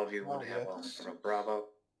 all of you want to have one from Bravo.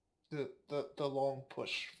 The long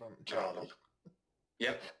push from Charlie.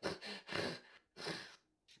 Yep.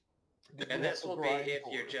 And this will be if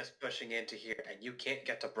you're just pushing into here and you can't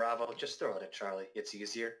get to Bravo, just throw it at Charlie. It's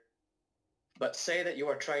easier. But say that you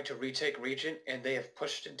are trying to retake Regent and they have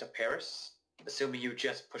pushed into Paris, assuming you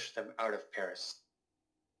just push them out of Paris.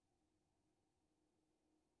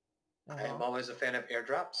 I am always a fan of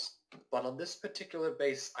airdrops, but on this particular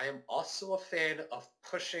base, I am also a fan of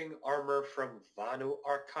pushing armor from Vanu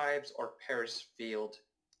Archives or Paris Field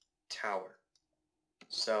Tower.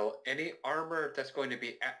 So any armor that's going to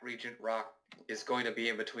be at Regent Rock is going to be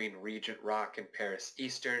in between Regent Rock and Paris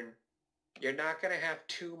Eastern. You're not going to have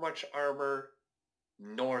too much armor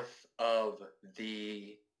north of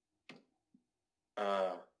the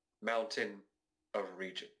mountain of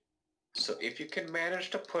Regent. So if you can manage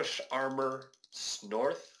to push armor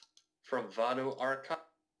north from Vanu Archive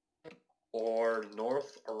or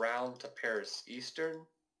north around to Paris Eastern,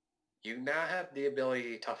 you now have the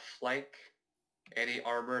ability to flank any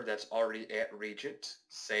armor that's already at Regent.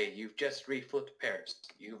 Say you've just reflipped Paris.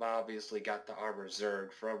 You've obviously got the armor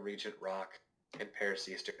Zerg from Regent Rock and Paris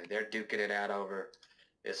Eastern, and they're duking it out over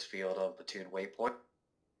this field on Platoon Waypoint.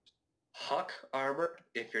 Huck armor,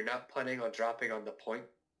 if you're not planning on dropping on the point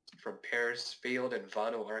from Paris Field and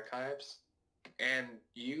Vanu Archives, and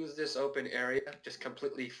use this open area, just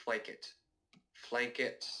completely flank it. Flank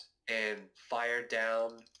it and fire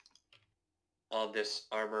down on this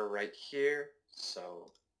armor right here.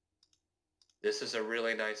 So this is a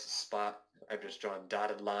really nice spot. I've just drawn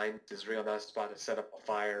dotted line. This is a real nice spot to set up a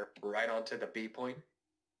fire right onto the B point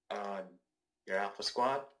on your Alpha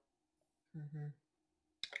squad. Mm-hmm.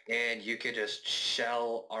 And you can just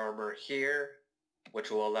shell armor here, which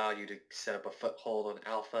will allow you to set up a foothold on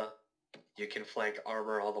Alpha. You can flank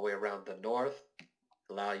armor all the way around the north,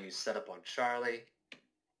 allow you to set up on Charlie.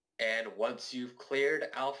 And once you've cleared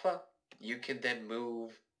Alpha, you can then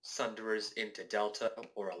move Sunderers into Delta,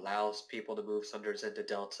 or allows people to move Sunderers into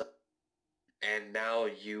Delta. And now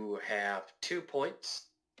you have 2 points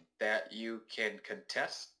that you can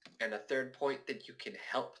contest, and a third point that you can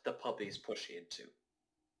help the puppies push into.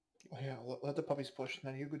 Oh yeah, let the puppies push,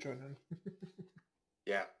 and then you could join in.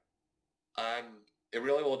 Yeah. It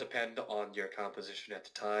really will depend on your composition at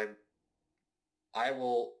the time. I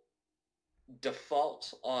will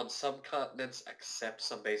default on some continents, except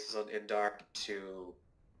some bases on Indar, to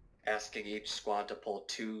asking each squad to pull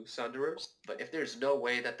 2 Sunderers. But if there's no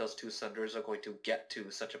way that those 2 Sunderers are going to get to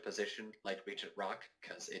such a position like Regent Rock,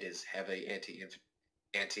 because it is heavy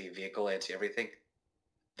anti-vehicle, anti-everything,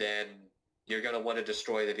 then you're going to want to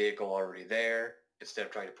destroy the vehicle already there instead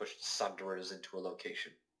of trying to push Sunderers into a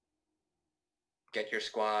location. Get your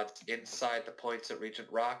squads inside the points at Regent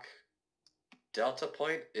Rock. Delta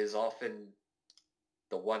Point is often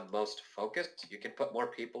the one most focused. You can put more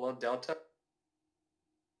people on Delta,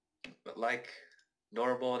 But like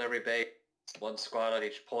normal in every base, one squad on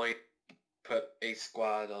each point. Put a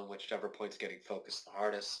squad on whichever point's getting focused the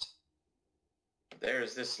hardest.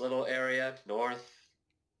 There's this little area north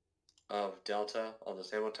of Delta on the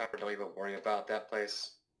Salmon Tower. Don't even worry about that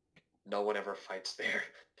place. No one ever fights there.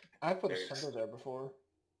 I put a There's- Sunder there before.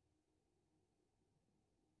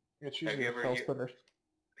 It's Have usually you a ever Hell u- Spinner.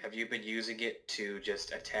 Have you been using it to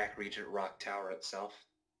just attack Regent Rock Tower itself?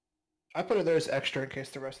 I put it there as extra in case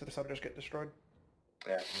the rest of the Sunders get destroyed.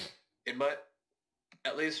 Yeah.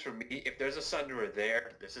 At least for me, if there's a Sunderer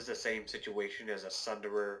there, this is the same situation as a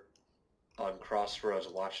Sunderer on Crossroads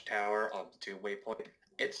Watchtower on the two-way point.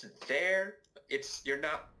 It's there. You're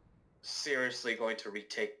not seriously going to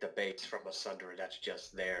retake the base from a Sunderer that's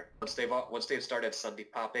just there. Once they've started Sunday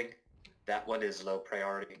popping, that one is low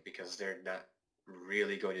priority because they're not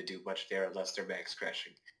really going to do much there unless they're max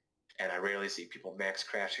crashing. And I rarely see people max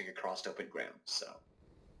crashing across open ground, so.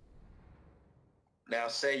 Now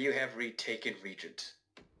say you have retaken Regent.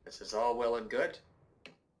 This is all well and good.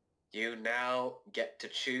 You now get to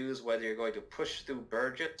choose whether you're going to push through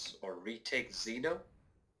Burgess or retake Xeno.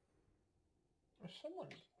 Is someone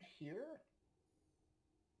here?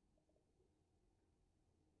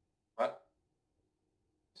 What?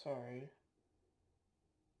 Sorry.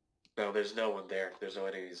 No, there's no one there. There's no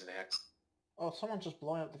enemies in Hex. Oh, someone's just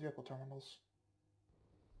blowing up the vehicle terminals.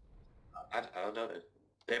 I don't know then.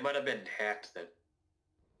 They might have been hacked then.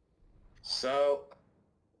 So,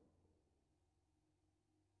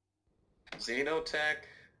 Xenotech.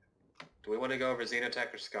 Do we want to go over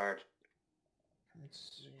Xenotech or Scarred?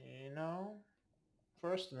 Xeno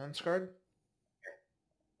first and then Scarred?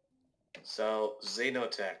 So,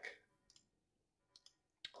 Xenotech.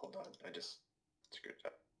 Hold on, I just screwed it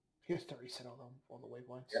up. He has to reset all the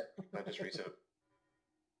waypoints. Yep, I just reset.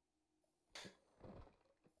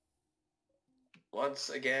 Once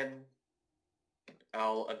again,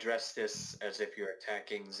 I'll address this as if you're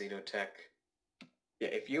attacking Xenotech. Yeah,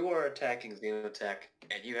 if you are attacking Xenotech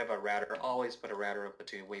and you have a router, always put a router up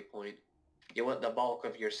between waypoint. You want the bulk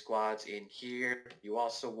of your squads in here. You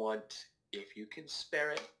also want, if you can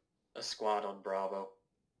spare it, a squad on Bravo.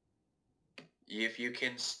 If you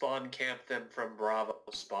can spawn camp them from Bravo,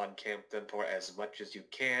 spawn camp them for as much as you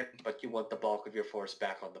can, but you want the bulk of your force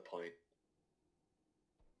back on the point.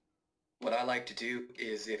 What I like to do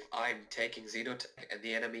is if I'm taking Xenotech and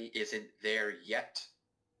the enemy isn't there yet,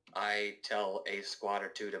 I tell a squad or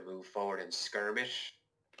two to move forward and skirmish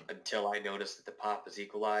until I notice that the pop is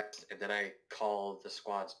equalized, and then I call the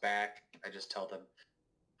squads back. I just tell them,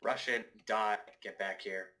 rush in, die, get back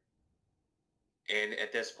here. And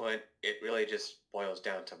at this point, it really just boils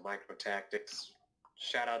down to micro tactics.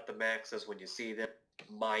 Shout out the maxes when you see them.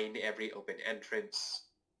 Mine every open entrance.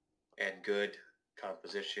 And good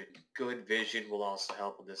composition. Good vision will also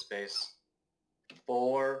help in this space.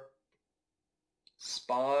 4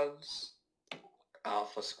 spawns.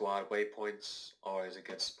 Alpha squad waypoints. Always a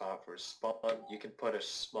good spot for a spawn. You can put a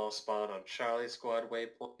small spawn on Charlie squad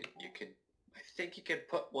waypoint. I think you can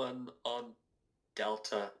put one on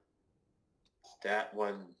Delta. That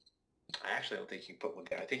one, I actually don't think you can put one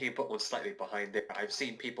there. I think you can put one slightly behind there. I've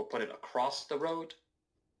seen people put it across the road.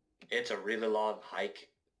 It's a really long hike.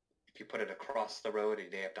 If you put it across the road,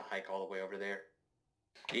 and they have to hike all the way over there.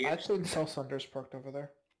 I've seen South Sunders parked over there.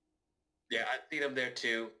 Yeah, I've seen them there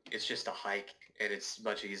too. It's just a hike, and it's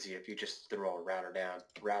much easier if you just throw a router down.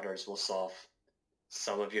 Routers will solve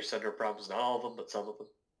some of your Sunder problems, not all of them, but some of them.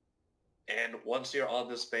 And once you're on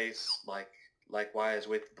this base, likewise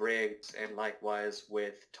with Briggs, and likewise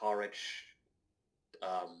with Tarich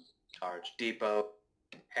Depot,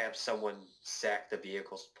 have someone sack the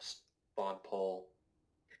vehicle's spawn pole.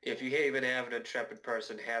 If you even have an intrepid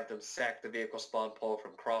person, have them sack the vehicle spawn pole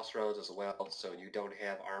from Crossroads as well, so you don't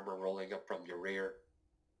have armor rolling up from your rear.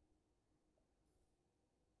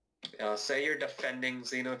 Say you're defending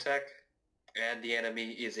Xenotech, and the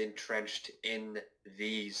enemy is entrenched in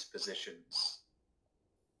these positions.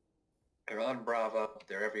 They're on Bravo,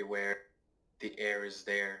 they're everywhere, the air is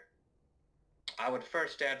there. I would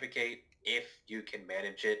first advocate, if you can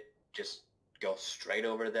manage it, just go straight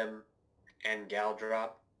over them and gal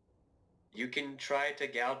drop. You can try to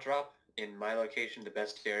gal drop. In my location, the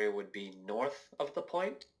best area would be north of the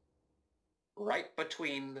point, right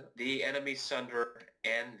between the enemy Sunder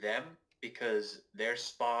and them, because their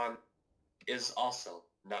spawn is also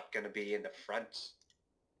not going to be in the front.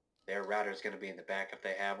 Their router is going to be in the back if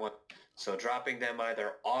they have one. So dropping them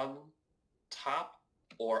either on top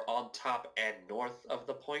or on top and north of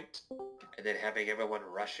the point, and then having everyone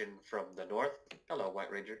rush in from the north. Hello,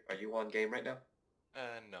 White Ranger. Are you on game right now?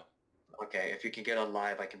 No. Okay, if you can get on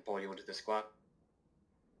live, I can pull you into the squad.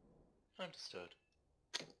 Understood.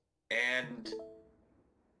 And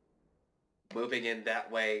moving in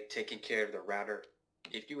that way, taking care of the router.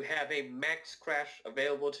 If you have a max crash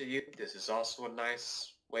available to you, this is also a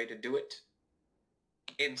nice way to do it.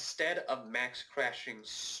 Instead of max crashing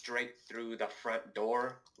straight through the front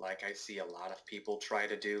door, like I see a lot of people try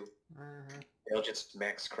to do, they'll just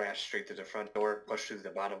max crash straight through the front door, push through the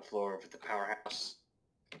bottom floor of the powerhouse,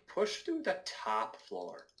 push through the top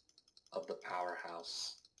floor of the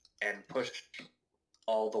powerhouse, and push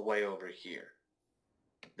all the way over here.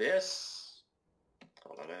 This...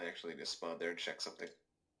 Hold on, I actually need to spawn there and check something.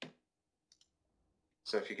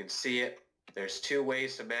 So if you can see it, there's two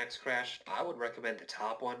ways to max crash. I would recommend the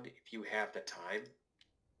top one if you have the time,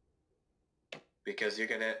 because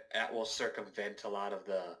that will circumvent a lot of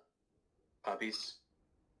the puppies.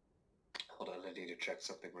 Hold on, I need to check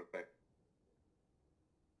something real quick.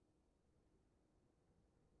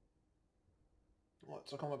 What,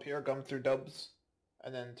 so come up here, gum through dubs,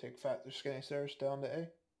 and then take fat through skinny stairs down to A?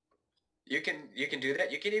 You can do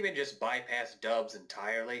that. You can even just bypass dubs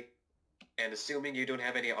entirely. And assuming you don't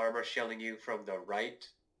have any armor shelling you from the right,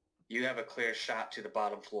 you have a clear shot to the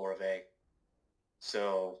bottom floor of A.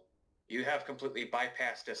 So you have completely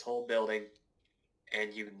bypassed this whole building,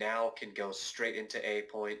 and you now can go straight into A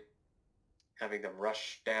point, having them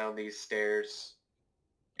rush down these stairs.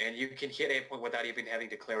 And you can hit A point without even having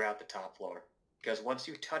to clear out the top floor. Because once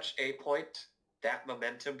you touch A point, that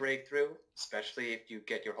momentum breakthrough, especially if you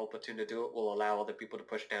get your whole platoon to do it, will allow other people to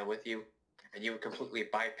push down with you. And you have completely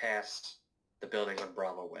bypassed the building on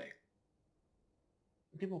Bravo Way.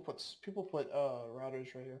 People put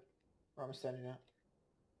routers right here, where I'm standing at.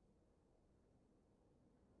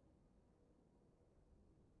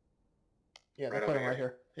 Yeah, they Right put over them right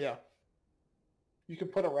here. Yeah. You can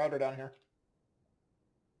put a router down here.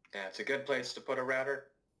 Yeah, it's a good place to put a router.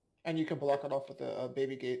 And you can block it off with a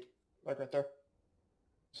baby gate, like right there.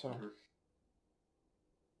 So.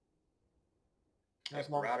 Yep,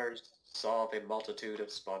 routers solve a multitude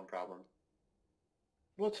of spawn problems.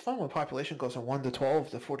 Well, it's fun when population goes from 1 to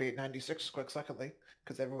 12 to 4896 quick secondly,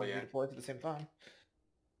 because everyone yeah. redeploys at the same time.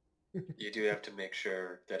 You do have to make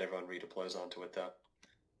sure that everyone redeploys onto it, though.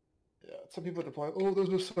 Yeah, some people deploy, oh, there's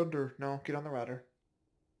no sunder. No, get on the router.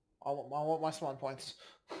 I want my spawn points.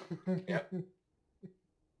 Yep.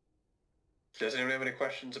 Does anyone have any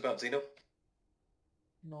questions about Xeno?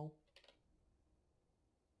 No.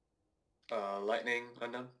 Lightning,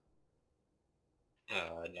 unknown?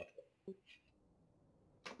 Nothing.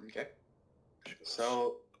 Okay.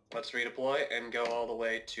 So, let's redeploy and go all the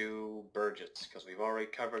way to Burgess, because we've already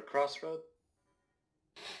covered Crossroad.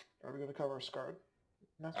 Are we going to cover Scarred?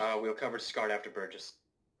 No. We'll cover Scarred after Burgess.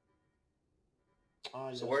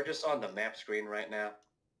 Yes. So we're just on the map screen right now.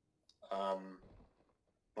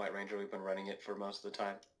 White Ranger, we've been running it for most of the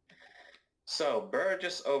time. So,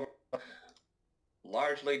 Burgess over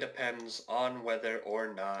largely depends on whether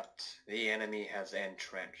or not the enemy has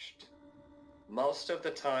entrenched. Most of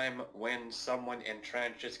the time, when someone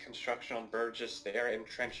entrenches construction on Burgess, they're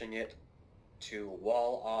entrenching it to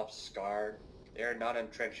wall off Scarred. They're not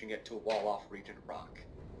entrenching it to wall off Regent Rock.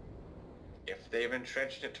 If they've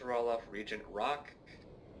entrenched it to wall off Regent Rock,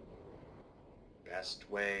 best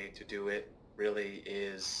way to do it really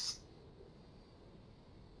is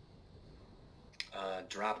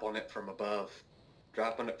drop on it from above.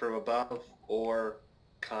 Drop on it from above, or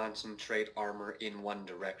concentrate armor in one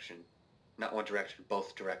direction. Not one direction,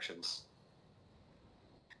 both directions.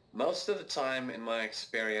 Most of the time, in my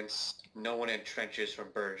experience, no one entrenches from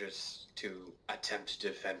Burgess to attempt to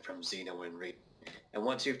defend from Xeno and Regent. And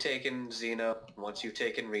once you've taken Xeno, once you've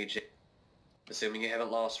taken Regent, assuming you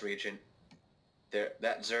haven't lost Regent, that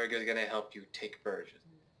Zerg is going to help you take Burgess.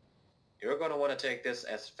 You're going to want to take this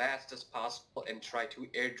as fast as possible and try to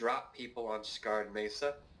airdrop people on Scarred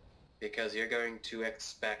Mesa, because you're going to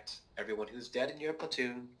expect everyone who's dead in your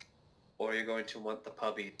platoon, or you're going to want the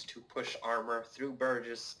pubbies to push armor through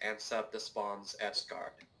Burgess and set up the spawns at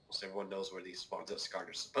Scarred. Almost everyone knows where these spawns at Scarred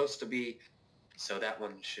are supposed to be, so that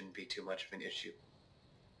one shouldn't be too much of an issue.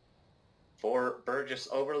 For Burgess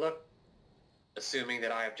Overlook, assuming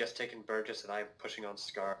that I have just taken Burgess and I am pushing on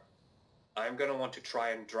Scarred, I'm going to want to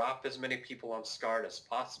try and drop as many people on Scarred as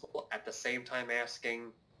possible, at the same time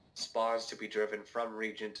asking spawns to be driven from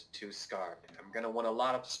Regent to Scarred. I'm going to want a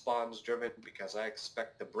lot of spawns driven because I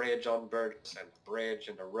expect the bridge on Burgess and the bridge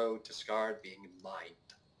and the road to Scarred being mined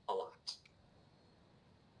a lot.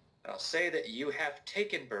 I'll say that you have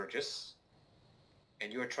taken Burgess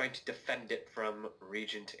and you are trying to defend it from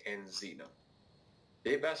Regent and Xeno.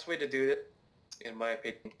 The best way to do it, in my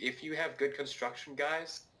opinion, if you have good construction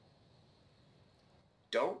guys,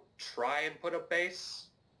 don't try and put a base.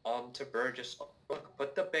 onto Burgess. Look,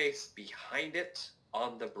 put the base behind it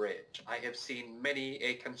on the bridge. I have seen many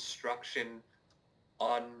a construction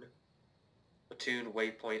on Platoon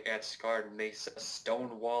Waypoint at Scarred Mesa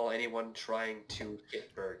stonewall anyone trying to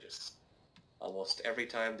hit Burgess. Almost every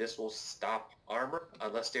time this will stop armor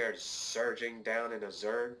unless they are surging down in a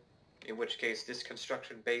Zerg, in which case this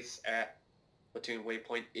construction base at Platoon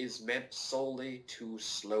Waypoint is meant solely to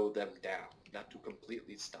slow them down, not to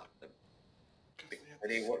completely stop them.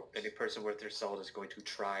 Any person worth their salt is going to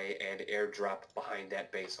try and airdrop behind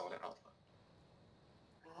that base on Alpha.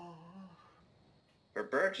 For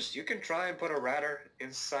Burgess, you can try and put a radar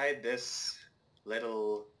inside this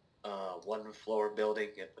little one-floor building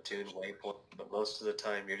at Platoon Waypoint, but most of the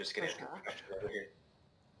time you're just going to have to over here.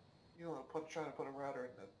 You want to try to put a router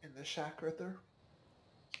in the shack right there?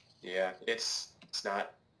 Yeah, it's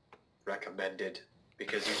not recommended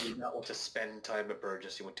because you do not want to spend time at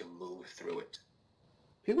Burgess. You want to move through it.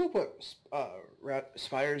 People put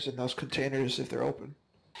spires in those containers if they're open.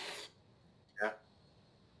 Yeah.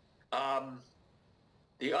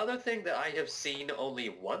 The other thing that I have seen only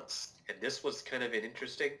once, and this was kind of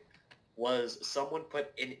interesting, was someone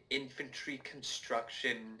put an infantry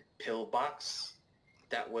construction pillbox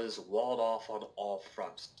that was walled off on all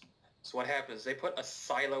fronts. So what happens, they put a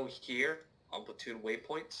silo here on Platoon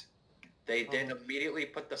Waypoint. They then immediately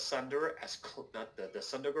put the Sunder the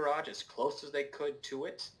Sunder garage as close as they could to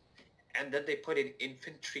it. And then they put an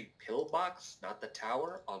infantry pillbox, not the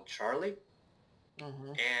tower, on Charlie.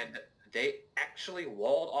 And they actually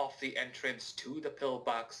walled off the entrance to the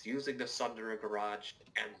pillbox using the Sunder garage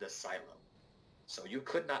and the silo. So you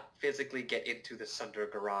could not physically get into the Sunder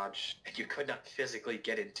garage, and you could not physically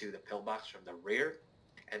get into the pillbox from the rear.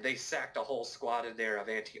 And they sacked a whole squad in there of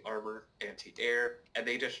anti-armor, anti-air, and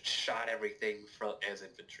they just shot everything as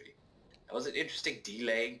infantry. That was an interesting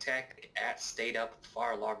delaying tactic. It stayed up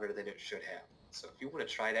far longer than it should have. So if you want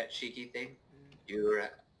to try that cheeky thing, you're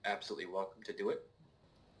absolutely welcome to do it.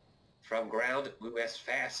 From ground, move as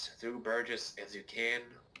fast through Burgess as you can,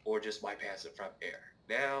 or just bypass it from air.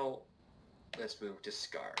 Now, let's move to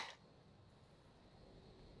Scarred.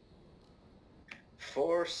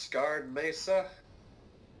 For Scarred Mesa,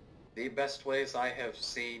 the best ways I have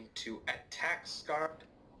seen to attack Scarred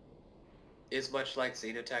is much like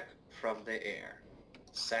Xenotech from the air.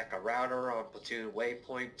 Sack a router on Platoon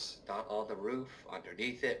Waypoint, not on the roof,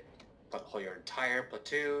 underneath it. Put your entire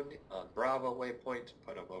platoon on Bravo Waypoint,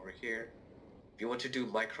 put them over here. If you want to do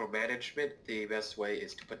micromanagement, the best way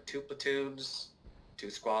is to put 2 platoons, 2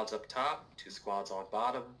 squads up top, 2 squads on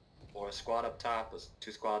bottom, or a squad up top,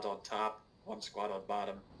 2 squads on top, 1 squad on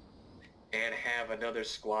bottom, and have another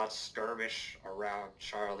squad skirmish around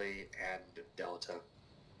Charlie and Delta.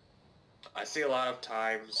 I see a lot of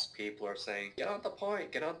times people are saying, get on the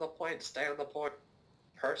point, stay on the point.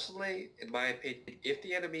 Personally, in my opinion, if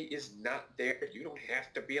the enemy is not there, you don't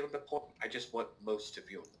have to be on the point. I just want most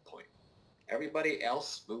of you on the point. Everybody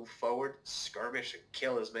else move forward, skirmish, and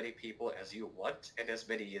kill as many people as you want and as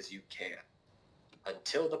many as you can.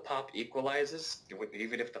 Until the pop equalizes,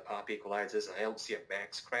 even if the pop equalizes and I don't see a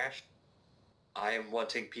max crash, I am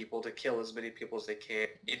wanting people to kill as many people as they can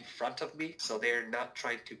in front of me so they're not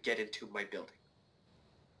trying to get into my building.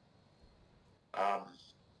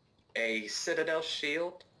 A Citadel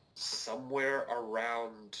shield somewhere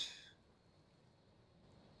around,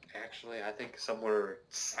 actually I think somewhere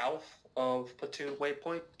south of Platoon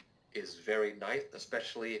Waypoint is very nice,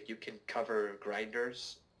 especially if you can cover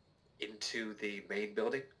grinders into the main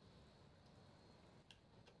building.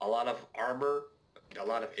 A lot of armor, a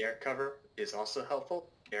lot of air cover is also helpful.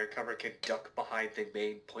 Air cover can duck behind the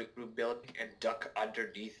main point room building and duck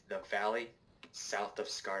underneath the valley south of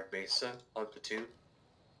Scarred Mesa on Platoon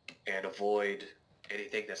and avoid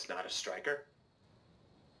anything that's not a striker.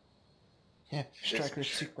 Yeah, strikers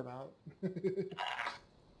seek them out.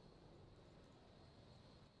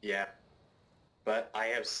 Yeah, but I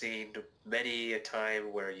have seen many a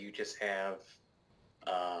time where you just have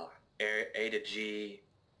A to G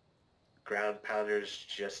ground pounders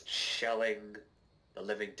just shelling the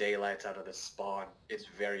living daylights out of the spawn. It's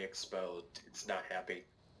very exposed. It's not happy.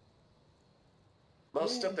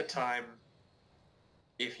 Most of the time,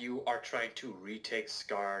 if you are trying to retake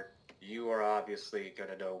Scarred, you are obviously going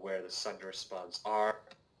to know where the Sunder spawns are.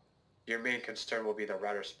 Your main concern will be the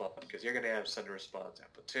router spawn, because you're going to have Sunder spawns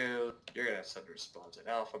at Platoon, you're going to have Sunder spawns at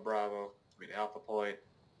Alpha Point.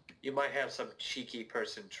 You might have some cheeky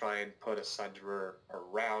person try and put a Sunderer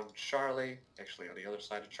around Charlie, actually on the other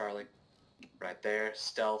side of Charlie. Right there,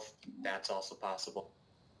 stealth, that's also possible.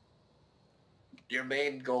 Your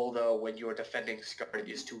main goal, though, when you are defending Scarred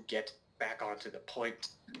is to get back onto the point.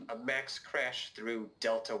 A max crash through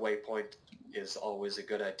Delta Waypoint is always a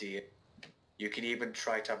good idea. You can even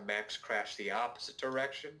try to max crash the opposite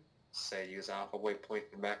direction. Say use Alpha Waypoint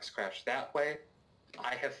and max crash that way.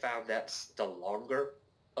 I have found that's the longer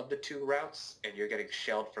of the two routes, and you're getting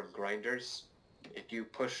shelled from grinders. If you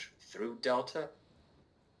push through Delta,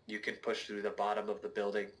 you can push through the bottom of the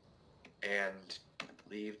building and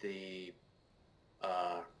leave the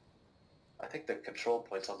I think the control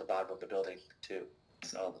point's on the bottom of the building too.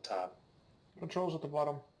 It's not on the top. Controls at the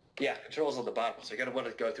bottom. Yeah, control's on the bottom, so you're gonna want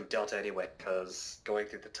to go through Delta anyway, because going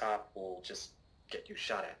through the top will just get you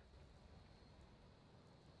shot at.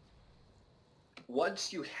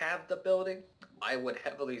 Once you have the building, I would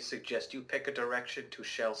heavily suggest you pick a direction to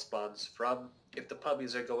shell spawns from. If the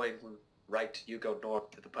puppies are going right, you go north.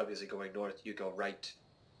 If the puppies are going north, you go right.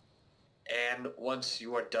 And once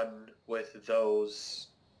you are done with those,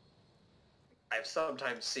 I've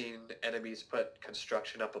sometimes seen enemies put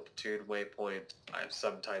construction up a platoon waypoint. I've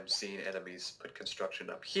sometimes seen enemies put construction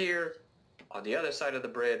up here, on the other side of the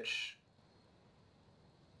bridge.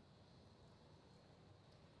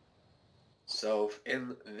 So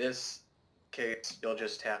in this case, you'll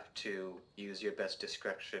just have to use your best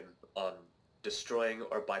discretion on destroying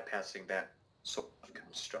or bypassing that sort of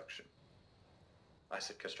construction. I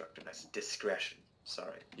said construction, I said discretion.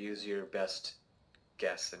 Sorry. Use your best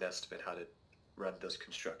guess and estimate how to run those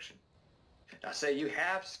construction. Now say you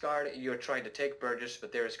have Scarred and you're trying to take Burgess,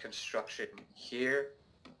 but there is construction here.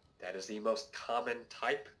 That is the most common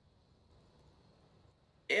type.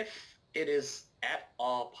 If it is at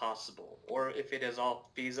all possible, or if it is all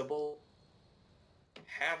feasible,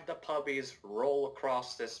 have the puppies roll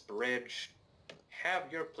across this bridge.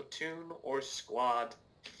 Have your platoon or squad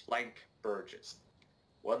flank Burgess.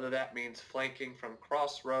 Whether that means flanking from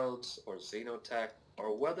Crossroads or Xenotech,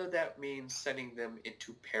 or whether that means sending them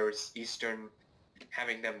into Paris Eastern,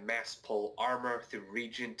 having them mass pull armor through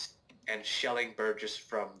Regent, and shelling Burgess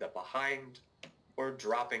from the behind, or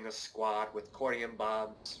dropping a squad with Cordium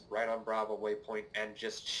bombs right on Bravo Waypoint and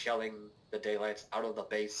just shelling the daylights out of the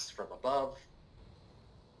base from above.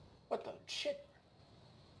 What the shit?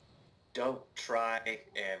 Don't try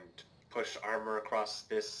and push armor across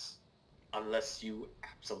this unless you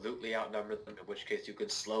absolutely outnumber them, in which case you can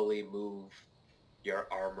slowly move your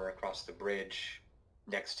armor across the bridge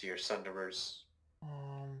next to your Sunderers.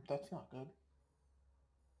 That's not good.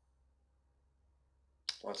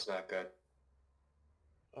 What's not good?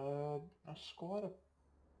 A squad of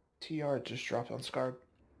TR just dropped on Scarred.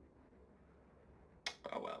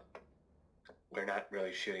 Oh well. We're not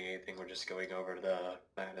really shooting anything, we're just going over the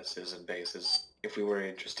lattices and bases. If we were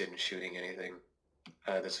interested in shooting anything,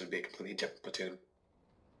 this would be a completely different platoon.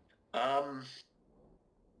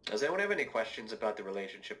 Does anyone have any questions about the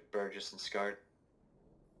relationship of Burgess and Scarred?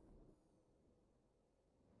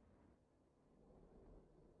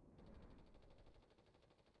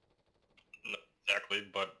 Not exactly,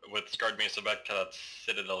 but with Scarred Mesa back to that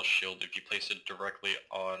Citadel shield, if you place it directly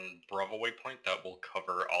on Bravo Waypoint, that will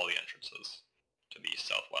cover all the entrances to the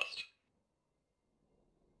southwest.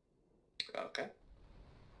 Okay.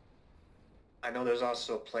 I know there's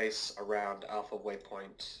also a place around Alpha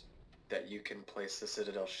Waypoint that you can place the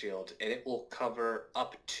Citadel shield, and it will cover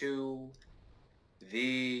up to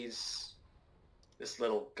this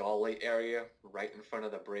little gully area right in front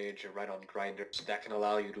of the bridge or right on grinders. That can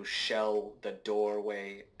allow you to shell the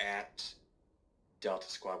doorway at Delta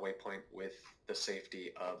Squad Waypoint with the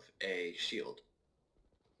safety of a shield.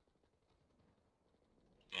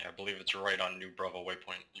 Yeah, I believe it's right on New Bravo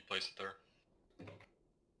Waypoint. You place it there.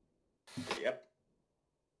 Yep.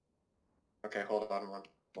 Okay, hold on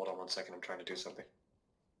one second, I'm trying to do something.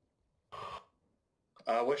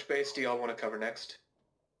 Which base do y'all want to cover next?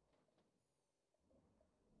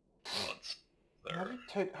 Let's there.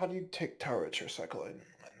 How do you take turrets recycling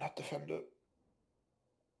and not defend it?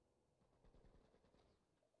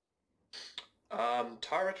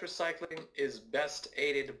 Turret recycling is best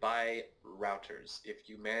aided by routers. If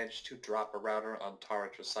you manage to drop a router on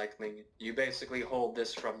turret recycling, you basically hold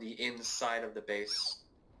this from the inside of the base.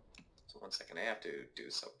 So one second, I have to do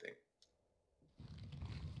something.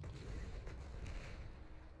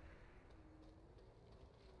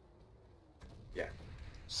 Yeah.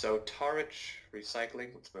 So turret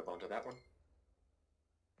recycling, let's move on to that one.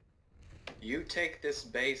 You take this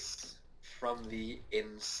base from the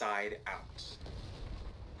inside out.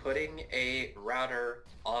 Putting a router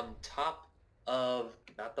on top of,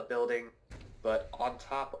 not the building, but on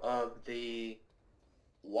top of the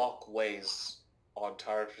walkways on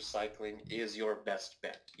turret recycling is your best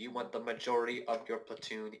bet. You want the majority of your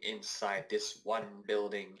platoon inside this one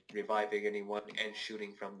building, reviving anyone and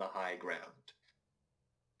shooting from the high ground.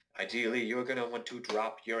 Ideally, you're going to want to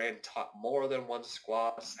drop your more than one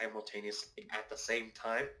squad simultaneously at the same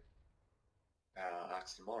time.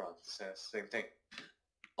 Oxymoron, same thing.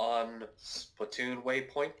 On platoon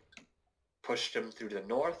waypoint, push them through the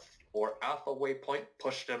north, or alpha waypoint,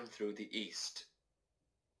 push them through the east.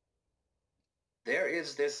 There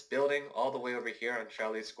is this building all the way over here on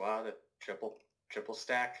Charlie's squad, a triple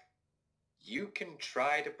stack. You can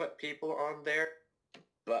try to put people on there,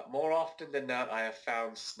 but more often than not, I have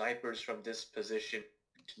found snipers from this position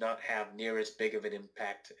to not have near as big of an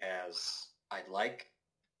impact as I'd like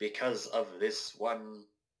because of this one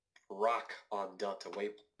rock on Delta Waypoint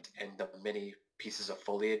and the many pieces of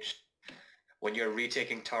foliage. When you're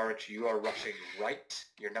retaking turret, you are rushing right,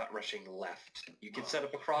 you're not rushing left. You can set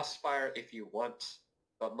up a crossfire if you want,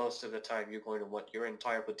 but most of the time you're going to want your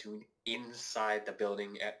entire platoon inside the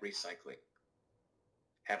building at recycling.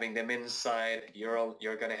 Having them inside, you're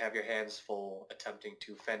going to have your hands full attempting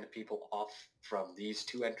to fend people off from these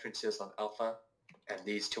two entrances on Alpha and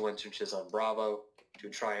these two entrances on Bravo to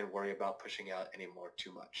try and worry about pushing out anymore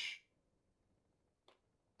too much.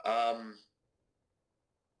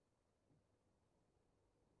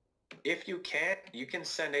 If you can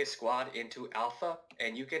send a squad into Alpha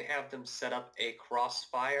and you can have them set up a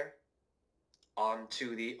crossfire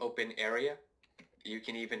onto the open area. You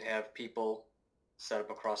can even have people set up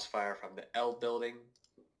a crossfire from the L building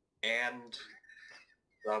and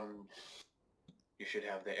from, you should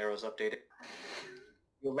have the arrows updated.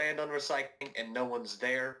 You land on recycling and no one's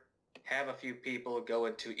there. Have a few people go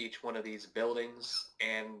into each one of these buildings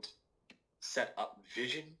and set up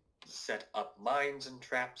vision, set up mines and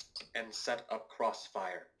traps, and set up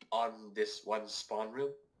crossfire on this one spawn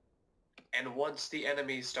room. And once the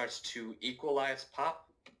enemy starts to equalize pop,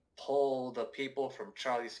 pull the people from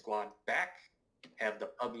Charlie's squad back, have the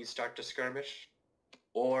puppies start to skirmish,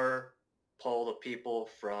 or pull the people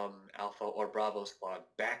from Alpha or Bravo squad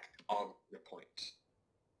back on the point.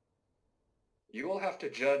 You will have to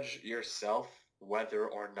judge yourself whether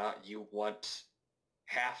or not you want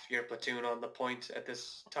half your platoon on the point at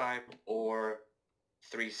this time or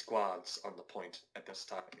 3 squads on the point at this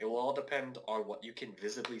time. It will all depend on what you can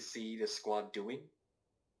visibly see the squad doing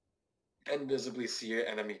and visibly see your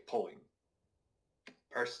enemy pulling.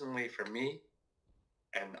 Personally, for me,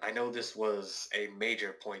 and I know this was a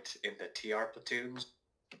major point in the TR platoons,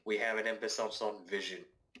 we have an emphasis on vision.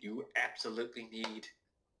 You absolutely need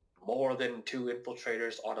more than 2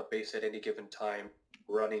 infiltrators on a base at any given time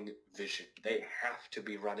running vision. They have to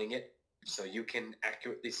be running it so you can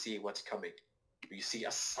accurately see what's coming. If you see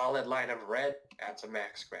a solid line of red, that's a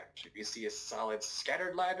max crash. If you see a solid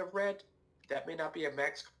scattered line of red, that may not be a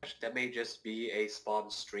max crash. That may just be a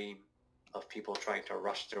spawn stream of people trying to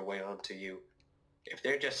rush their way onto you. If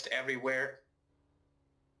they're just everywhere,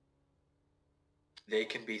 they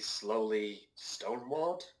can be slowly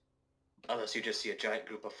stonewalled. Unless you just see a giant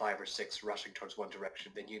group of 5 or 6 rushing towards one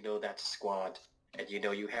direction, then you know that's a squad, and you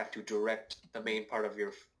know you have to direct the main part of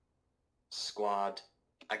your squad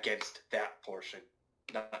against that portion,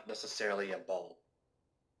 not necessarily a ball.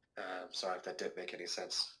 Sorry if that didn't make any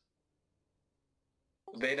sense.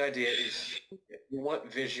 The main idea is you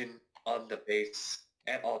want vision on the base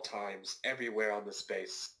at all times, everywhere on this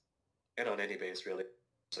base, and on any base really.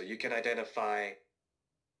 So you can identify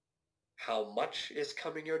how much is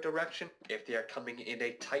coming your direction, if they are coming in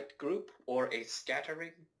a tight group or a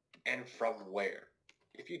scattering, and from where.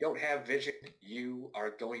 If you don't have vision, you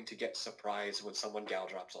are going to get surprised when someone gal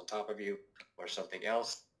drops on top of you or something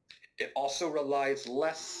else. It also relies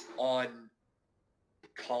less on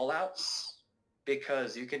callouts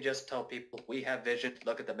because you can just tell people, we have vision,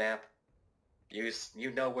 look at the map.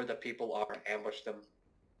 You know where the people are, ambush them.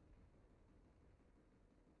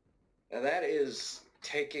 And that is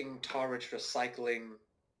taking Tarwich recycling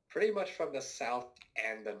pretty much from the south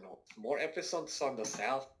and the north. More emphasis on the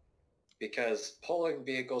south because pulling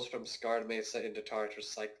vehicles from Scarred Mesa into Tarwich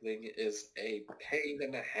recycling is a pain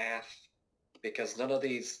and a half because none of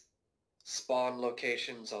these spawn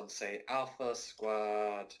locations on, say, Alpha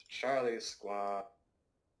Squad, Charlie Squad,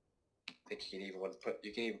 I think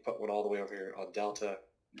you can even put one all the way over here on Delta.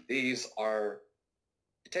 These are,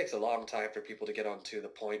 it takes a long time for people to get onto the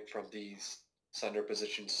point from these sunder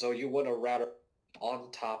positions, so you want to route it on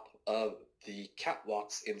top of the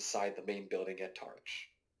catwalks inside the main building at Tarwich.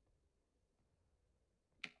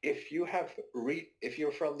 If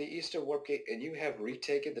you're from the Eastern Warp Gate and you have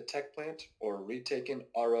retaken the tech plant or retaken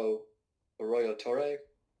Arroyo Torre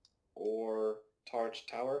or Tarwich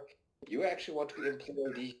Tower, you actually want to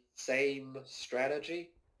employ the same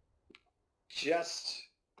strategy, just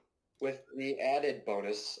with the added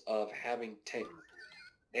bonus of having tank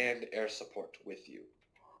and air support with you.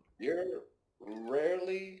 You're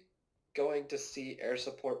rarely going to see air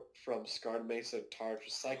support from Scarred Mesa Targe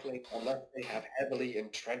Recycling unless they have heavily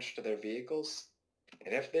entrenched their vehicles.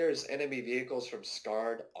 And if there's enemy vehicles from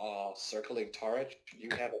Scarred circling Targe, you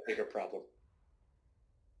have a bigger problem.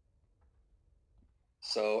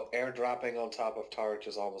 So airdropping on top of Targe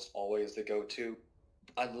is almost always the go-to,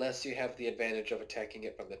 unless you have the advantage of attacking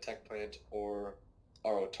it from the tech plant or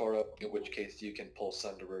Toro, in which case you can pull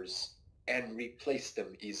Sunderers and replace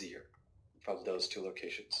them easier from those two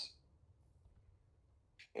locations.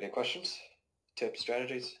 Any questions? Tips,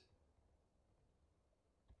 strategies?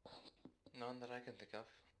 None that I can think of.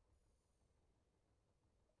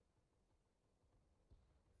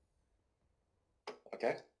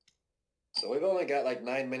 Okay. So we've only got like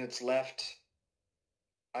 9 minutes left.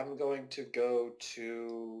 I'm going to go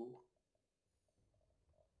to...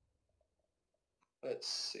 Let's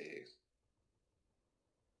see.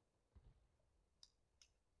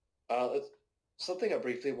 Something I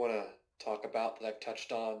briefly want to talk about that I've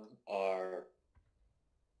touched on are...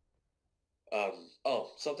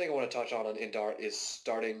 something I want to touch on Indar is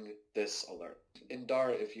starting this alert.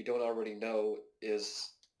 Indar, if you don't already know,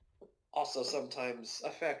 is also sometimes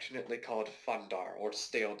affectionately called Fundar or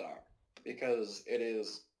Staleldar, because it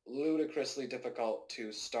is ludicrously difficult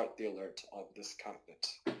to start the alert on this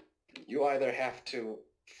continent. You either have to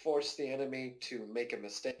force the enemy to make a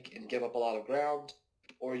mistake and give up a lot of ground,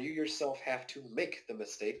 or you yourself have to make the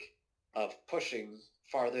mistake of pushing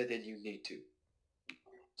farther than you need to.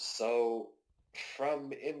 So,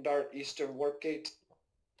 from Indar Eastern Warp Gate,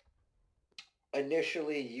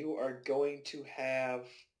 initially you are going to have...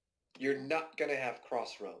 You're not going to have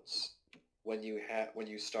crossroads when you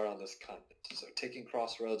start on this continent. So taking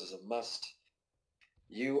crossroads is a must.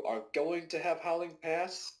 You are going to have Howling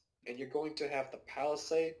Pass, and you're going to have the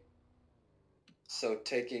Palisade. So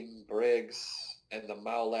taking Briggs and the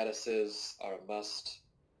Mao Lattices are a must.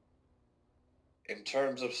 In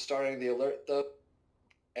terms of starting the alert, though,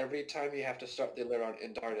 every time you have to start the alert on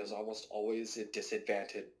Indar is almost always a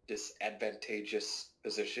disadvantageous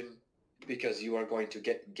position, because you are going to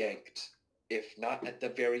get ganked, if not at the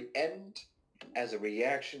very end, as a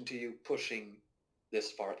reaction to you pushing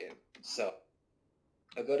this far in. So,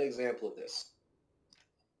 a good example of this.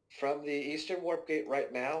 From the Eastern Warp Gate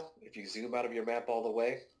right now, if you zoom out of your map all the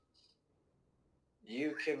way,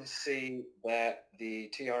 you can see that the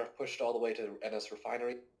TR pushed all the way to NS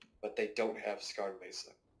Refinery, but they don't have Scarred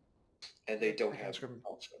Mesa. And they don't have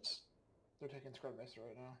crossroads. They're taking Scrub Mesa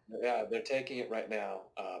right now. Yeah, they're taking it right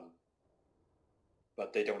now.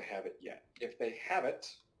 But they don't have it yet. If they have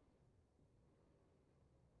it,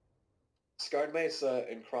 Scarred Mesa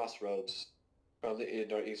and Crossroads from the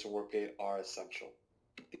Indar Eastern Warp Gate are essential.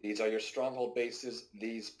 These are your stronghold bases.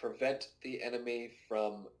 These prevent the enemy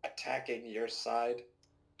from attacking your side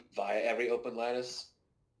via every open lattice.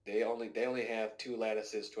 They only have 2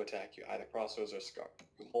 lattices to attack you, either Crossroads or Scar.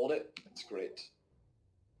 You hold it, that's great.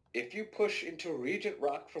 If you push into Regent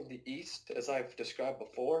Rock from the east, as I've described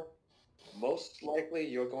before, most likely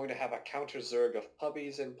you're going to have a counter-zerg of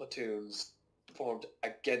pubbies and platoons formed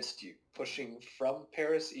against you, pushing from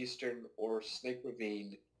Paris Eastern or Snake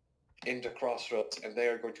Ravine into Crossroads, and they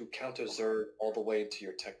are going to counter-zerg all the way into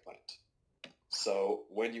your tech plant. So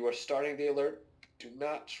when you are starting the alert, do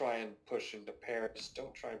not try and push into Paris.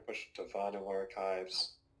 Don't try and push into Vano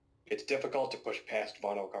Archives. It's difficult to push past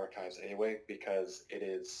Vano Archives anyway, because it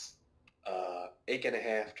is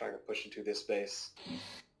 8.5 trying to push into this base.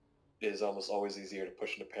 It is almost always easier to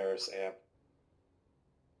push into Paris Amp.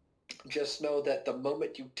 Just know that the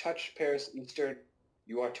moment you touch Paris Eastern,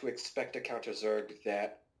 you are to expect a counter Zerg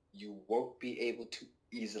that you won't be able to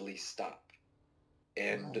easily stop.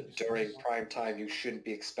 And during prime time, you shouldn't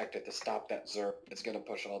be expected to stop that Zerg. It's going to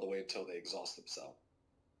push all the way until they exhaust themselves.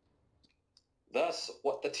 Thus,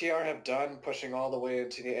 what the TR have done, pushing all the way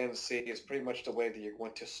into the NC, is pretty much the way that you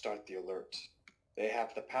want to start the alert. They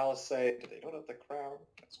have the Palisade. They don't have the Crown.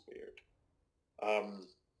 That's weird.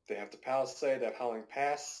 They have the Palisade. They have Howling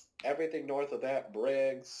Pass. Everything north of that,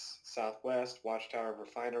 Briggs, Southwest, Watchtower,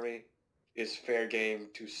 Refinery, is fair game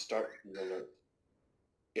to start the alert.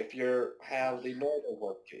 If you have the Northern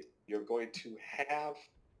Warp Gate, you're going to have...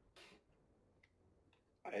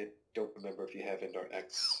 I don't remember if you have Indar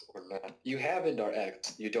X or not. You have Indar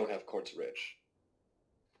X, you don't have Quartz Ridge.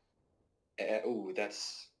 Ooh,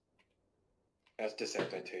 that's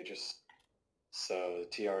disadvantageous. So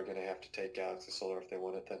the TR are going to have to take Galaxy Solar if they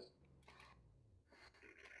want it then.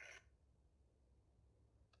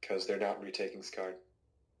 because they're not retaking Scarred.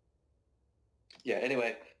 Yeah,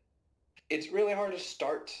 anyway, it's really hard to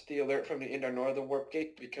start the alert from the Indar Northern Warp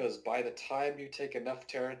Gate because by the time you take enough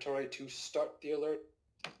territory to start the alert,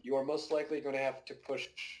 you are most likely going to have to push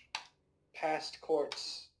past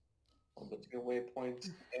Courts on the 2 waypoints,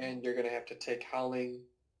 and you're going to have to take Howling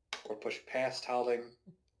or push past Howling.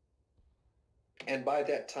 And by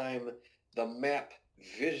that time, the map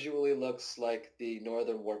visually looks like the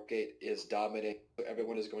Northern Warp Gate is dominating.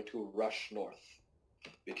 Everyone is going to rush north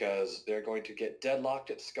because they're going to get deadlocked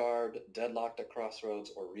at Scarred, deadlocked at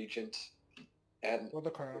Crossroads or Regent. And Or the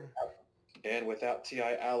Crown. And without TI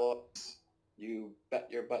alloys, you bet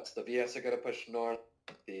your butts the VS are going to push north.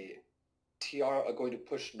 The TR are going to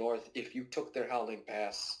push north if you took their Howling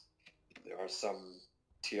Pass. There are some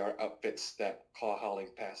TR outfits that call Howling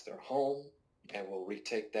Pass their home and will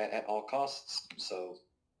retake that at all costs. So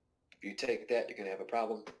if you take that, you're going to have a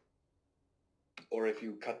problem. Or if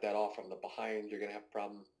you cut that off from the behind, you're going to have a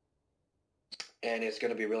problem. And it's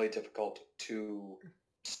going to be really difficult to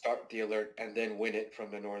start the alert and then win it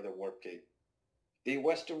from the Northern Warp Gate. The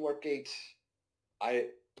Western Warp Gate,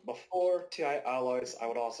 before TI Alloys, I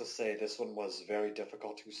would also say this one was very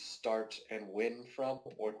difficult to start and win from,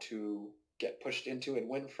 or to get pushed into and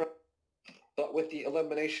win from. But with the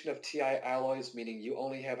elimination of TI Alloys, meaning you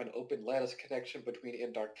only have an open lattice connection between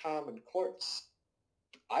Indar Com and Quartz,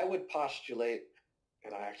 I would postulate,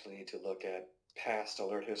 and I actually need to look at past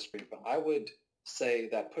alert history, but I would say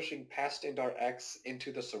that pushing past Indar X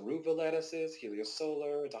into the Saruva lattices, Helios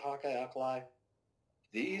Solar, Tahaka Alkali,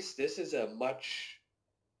 this is a much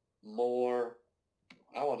more,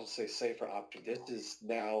 I want to say safer option. This is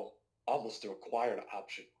now almost a required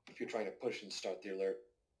option if you're trying to push and start the alert.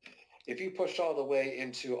 If you push all the way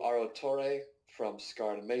into Aro Torre from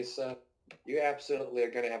Scarred Mesa, you absolutely are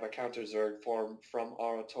going to have a counter Zerg form from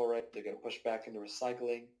Aro Torre. They're going to push back into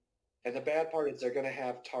recycling. And the bad part is they're going to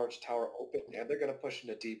have Targe Tower open, and they're going to push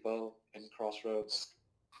into Depot and Crossroads.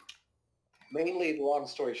 Mainly, long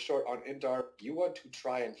story short, on Indar, you want to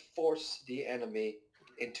try and force the enemy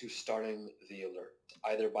into starting the alert,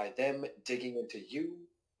 either by them digging into you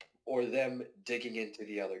or them digging into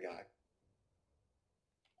the other guy.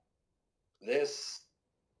 This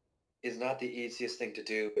is not the easiest thing to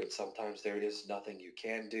do, and sometimes there is nothing you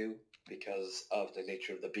can do because of the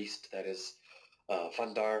nature of the beast that is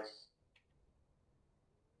Fundar.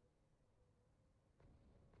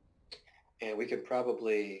 And we can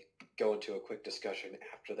probably go into a quick discussion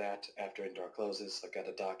after that, after Indar closes. I've got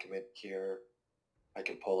a document here I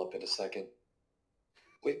can pull up in a second.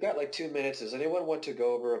 We've got like 2 minutes. Does anyone want to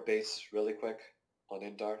go over a base really quick on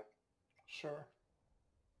Indar? Sure.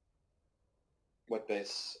 What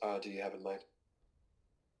base do you have in mind?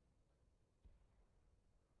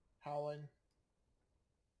 Howling.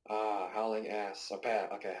 Howling Ass.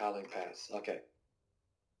 Okay, Howling Pass. Okay.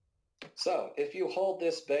 So, if you hold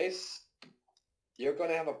this base, you're going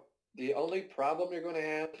to have the only problem you're going to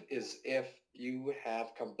have is if you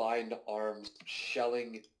have combined arms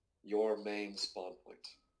shelling your main spawn point.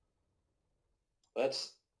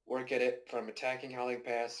 Let's work at it from attacking Howling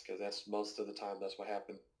Pass, because that's most of the time that's what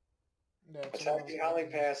happened. Yeah, Attacking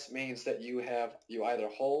Howling Pass means that you either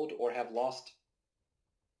hold or have lost.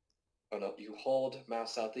 Oh no, you hold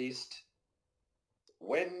Mouse Southeast.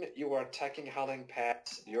 When you are attacking Howling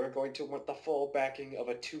Pass, you're going to want the full backing of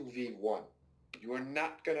a 2v1. You are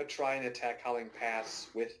not going to try and attack Howling Pass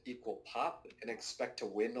with equal pop and expect to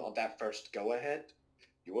win on that first go-ahead.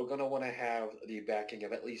 You are going to want to have the backing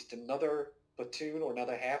of at least another platoon or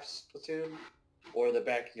another half platoon, or the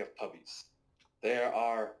backing of puppies. There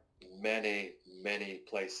are many, many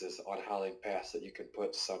places on Howling Pass that you can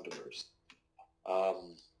put Sunderers.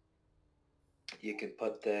 You can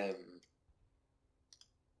put them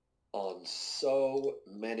on so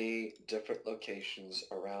many different locations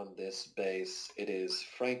around this base. It is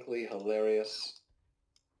frankly hilarious.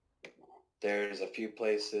 There's a few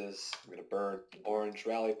places. I'm going to burn Orange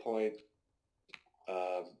Rally Point.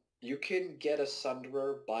 You can get a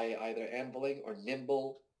Sunderer by either anviling or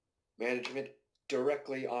nimble management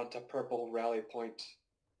directly onto Purple Rally Point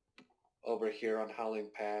over here on Howling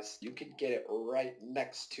Pass. You can get it right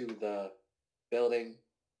next to the building,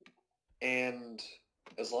 and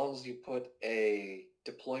as long as you put a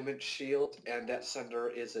deployment shield and that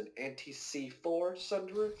Sunderer is an anti-C4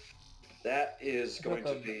 Sunderer, that is going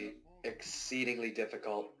to be exceedingly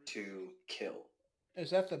difficult to kill. Is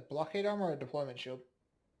that the blockade armor or deployment shield?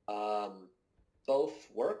 Both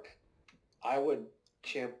work. I would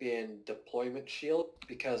champion deployment shield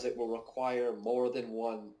because it will require more than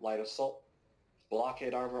one light assault.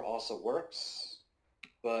 Blockade armor also works,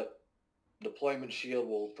 but deployment shield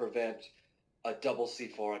will prevent a double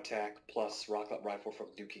C4 attack plus rocket rifle from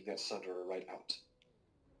nuking that Sunderer right out.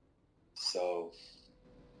 So,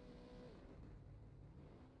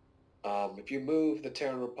 if you move the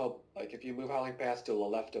Terran Republic, like if you move Howling Pass to the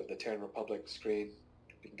left of the Terran Republic screen,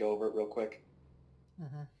 you can go over it real quick.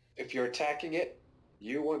 Mm-hmm. If you're attacking it,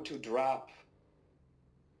 you want to drop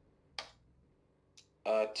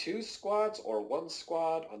 2 squads or 1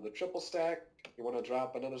 squad on the triple stack. You want to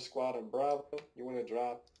drop another squad on Bravo. You want to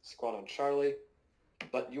drop a squad on Charlie.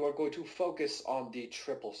 But you are going to focus on the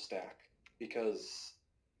triple stack because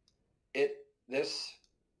this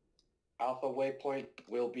Alpha waypoint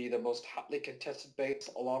will be the most hotly contested base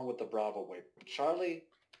along with the Bravo waypoint. Charlie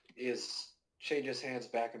changes hands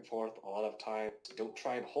back and forth a lot of times. Don't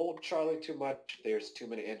try and hold Charlie too much. There's too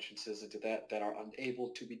many entrances into that are unable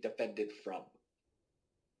to be defended from.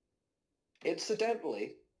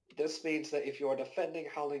 Incidentally, this means that if you are defending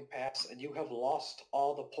Howling Pass and you have lost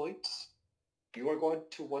all the points, you are going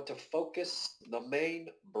to want to focus the main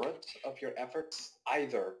brunt of your efforts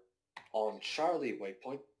either on Charlie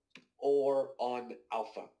waypoint or on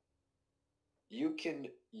Alpha. You can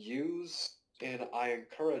use, and I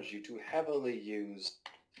encourage you to heavily use,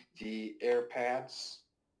 the air pads,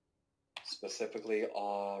 specifically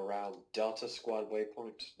around Delta Squad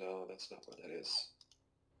waypoint. No, that's not what that is.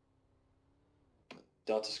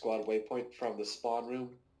 Delta Squad waypoint from the spawn room.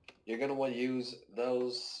 You're going to want to use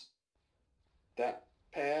that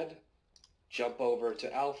pad, jump over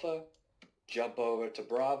to Alpha, jump over to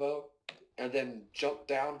Bravo, and then jump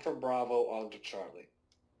down from Bravo onto Charlie.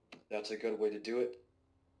 That's a good way to do it.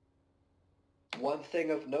 One thing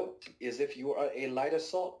of note is if you are a light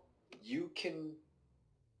assault, you can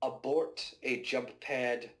abort a jump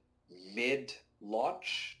pad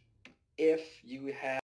mid-launch if you have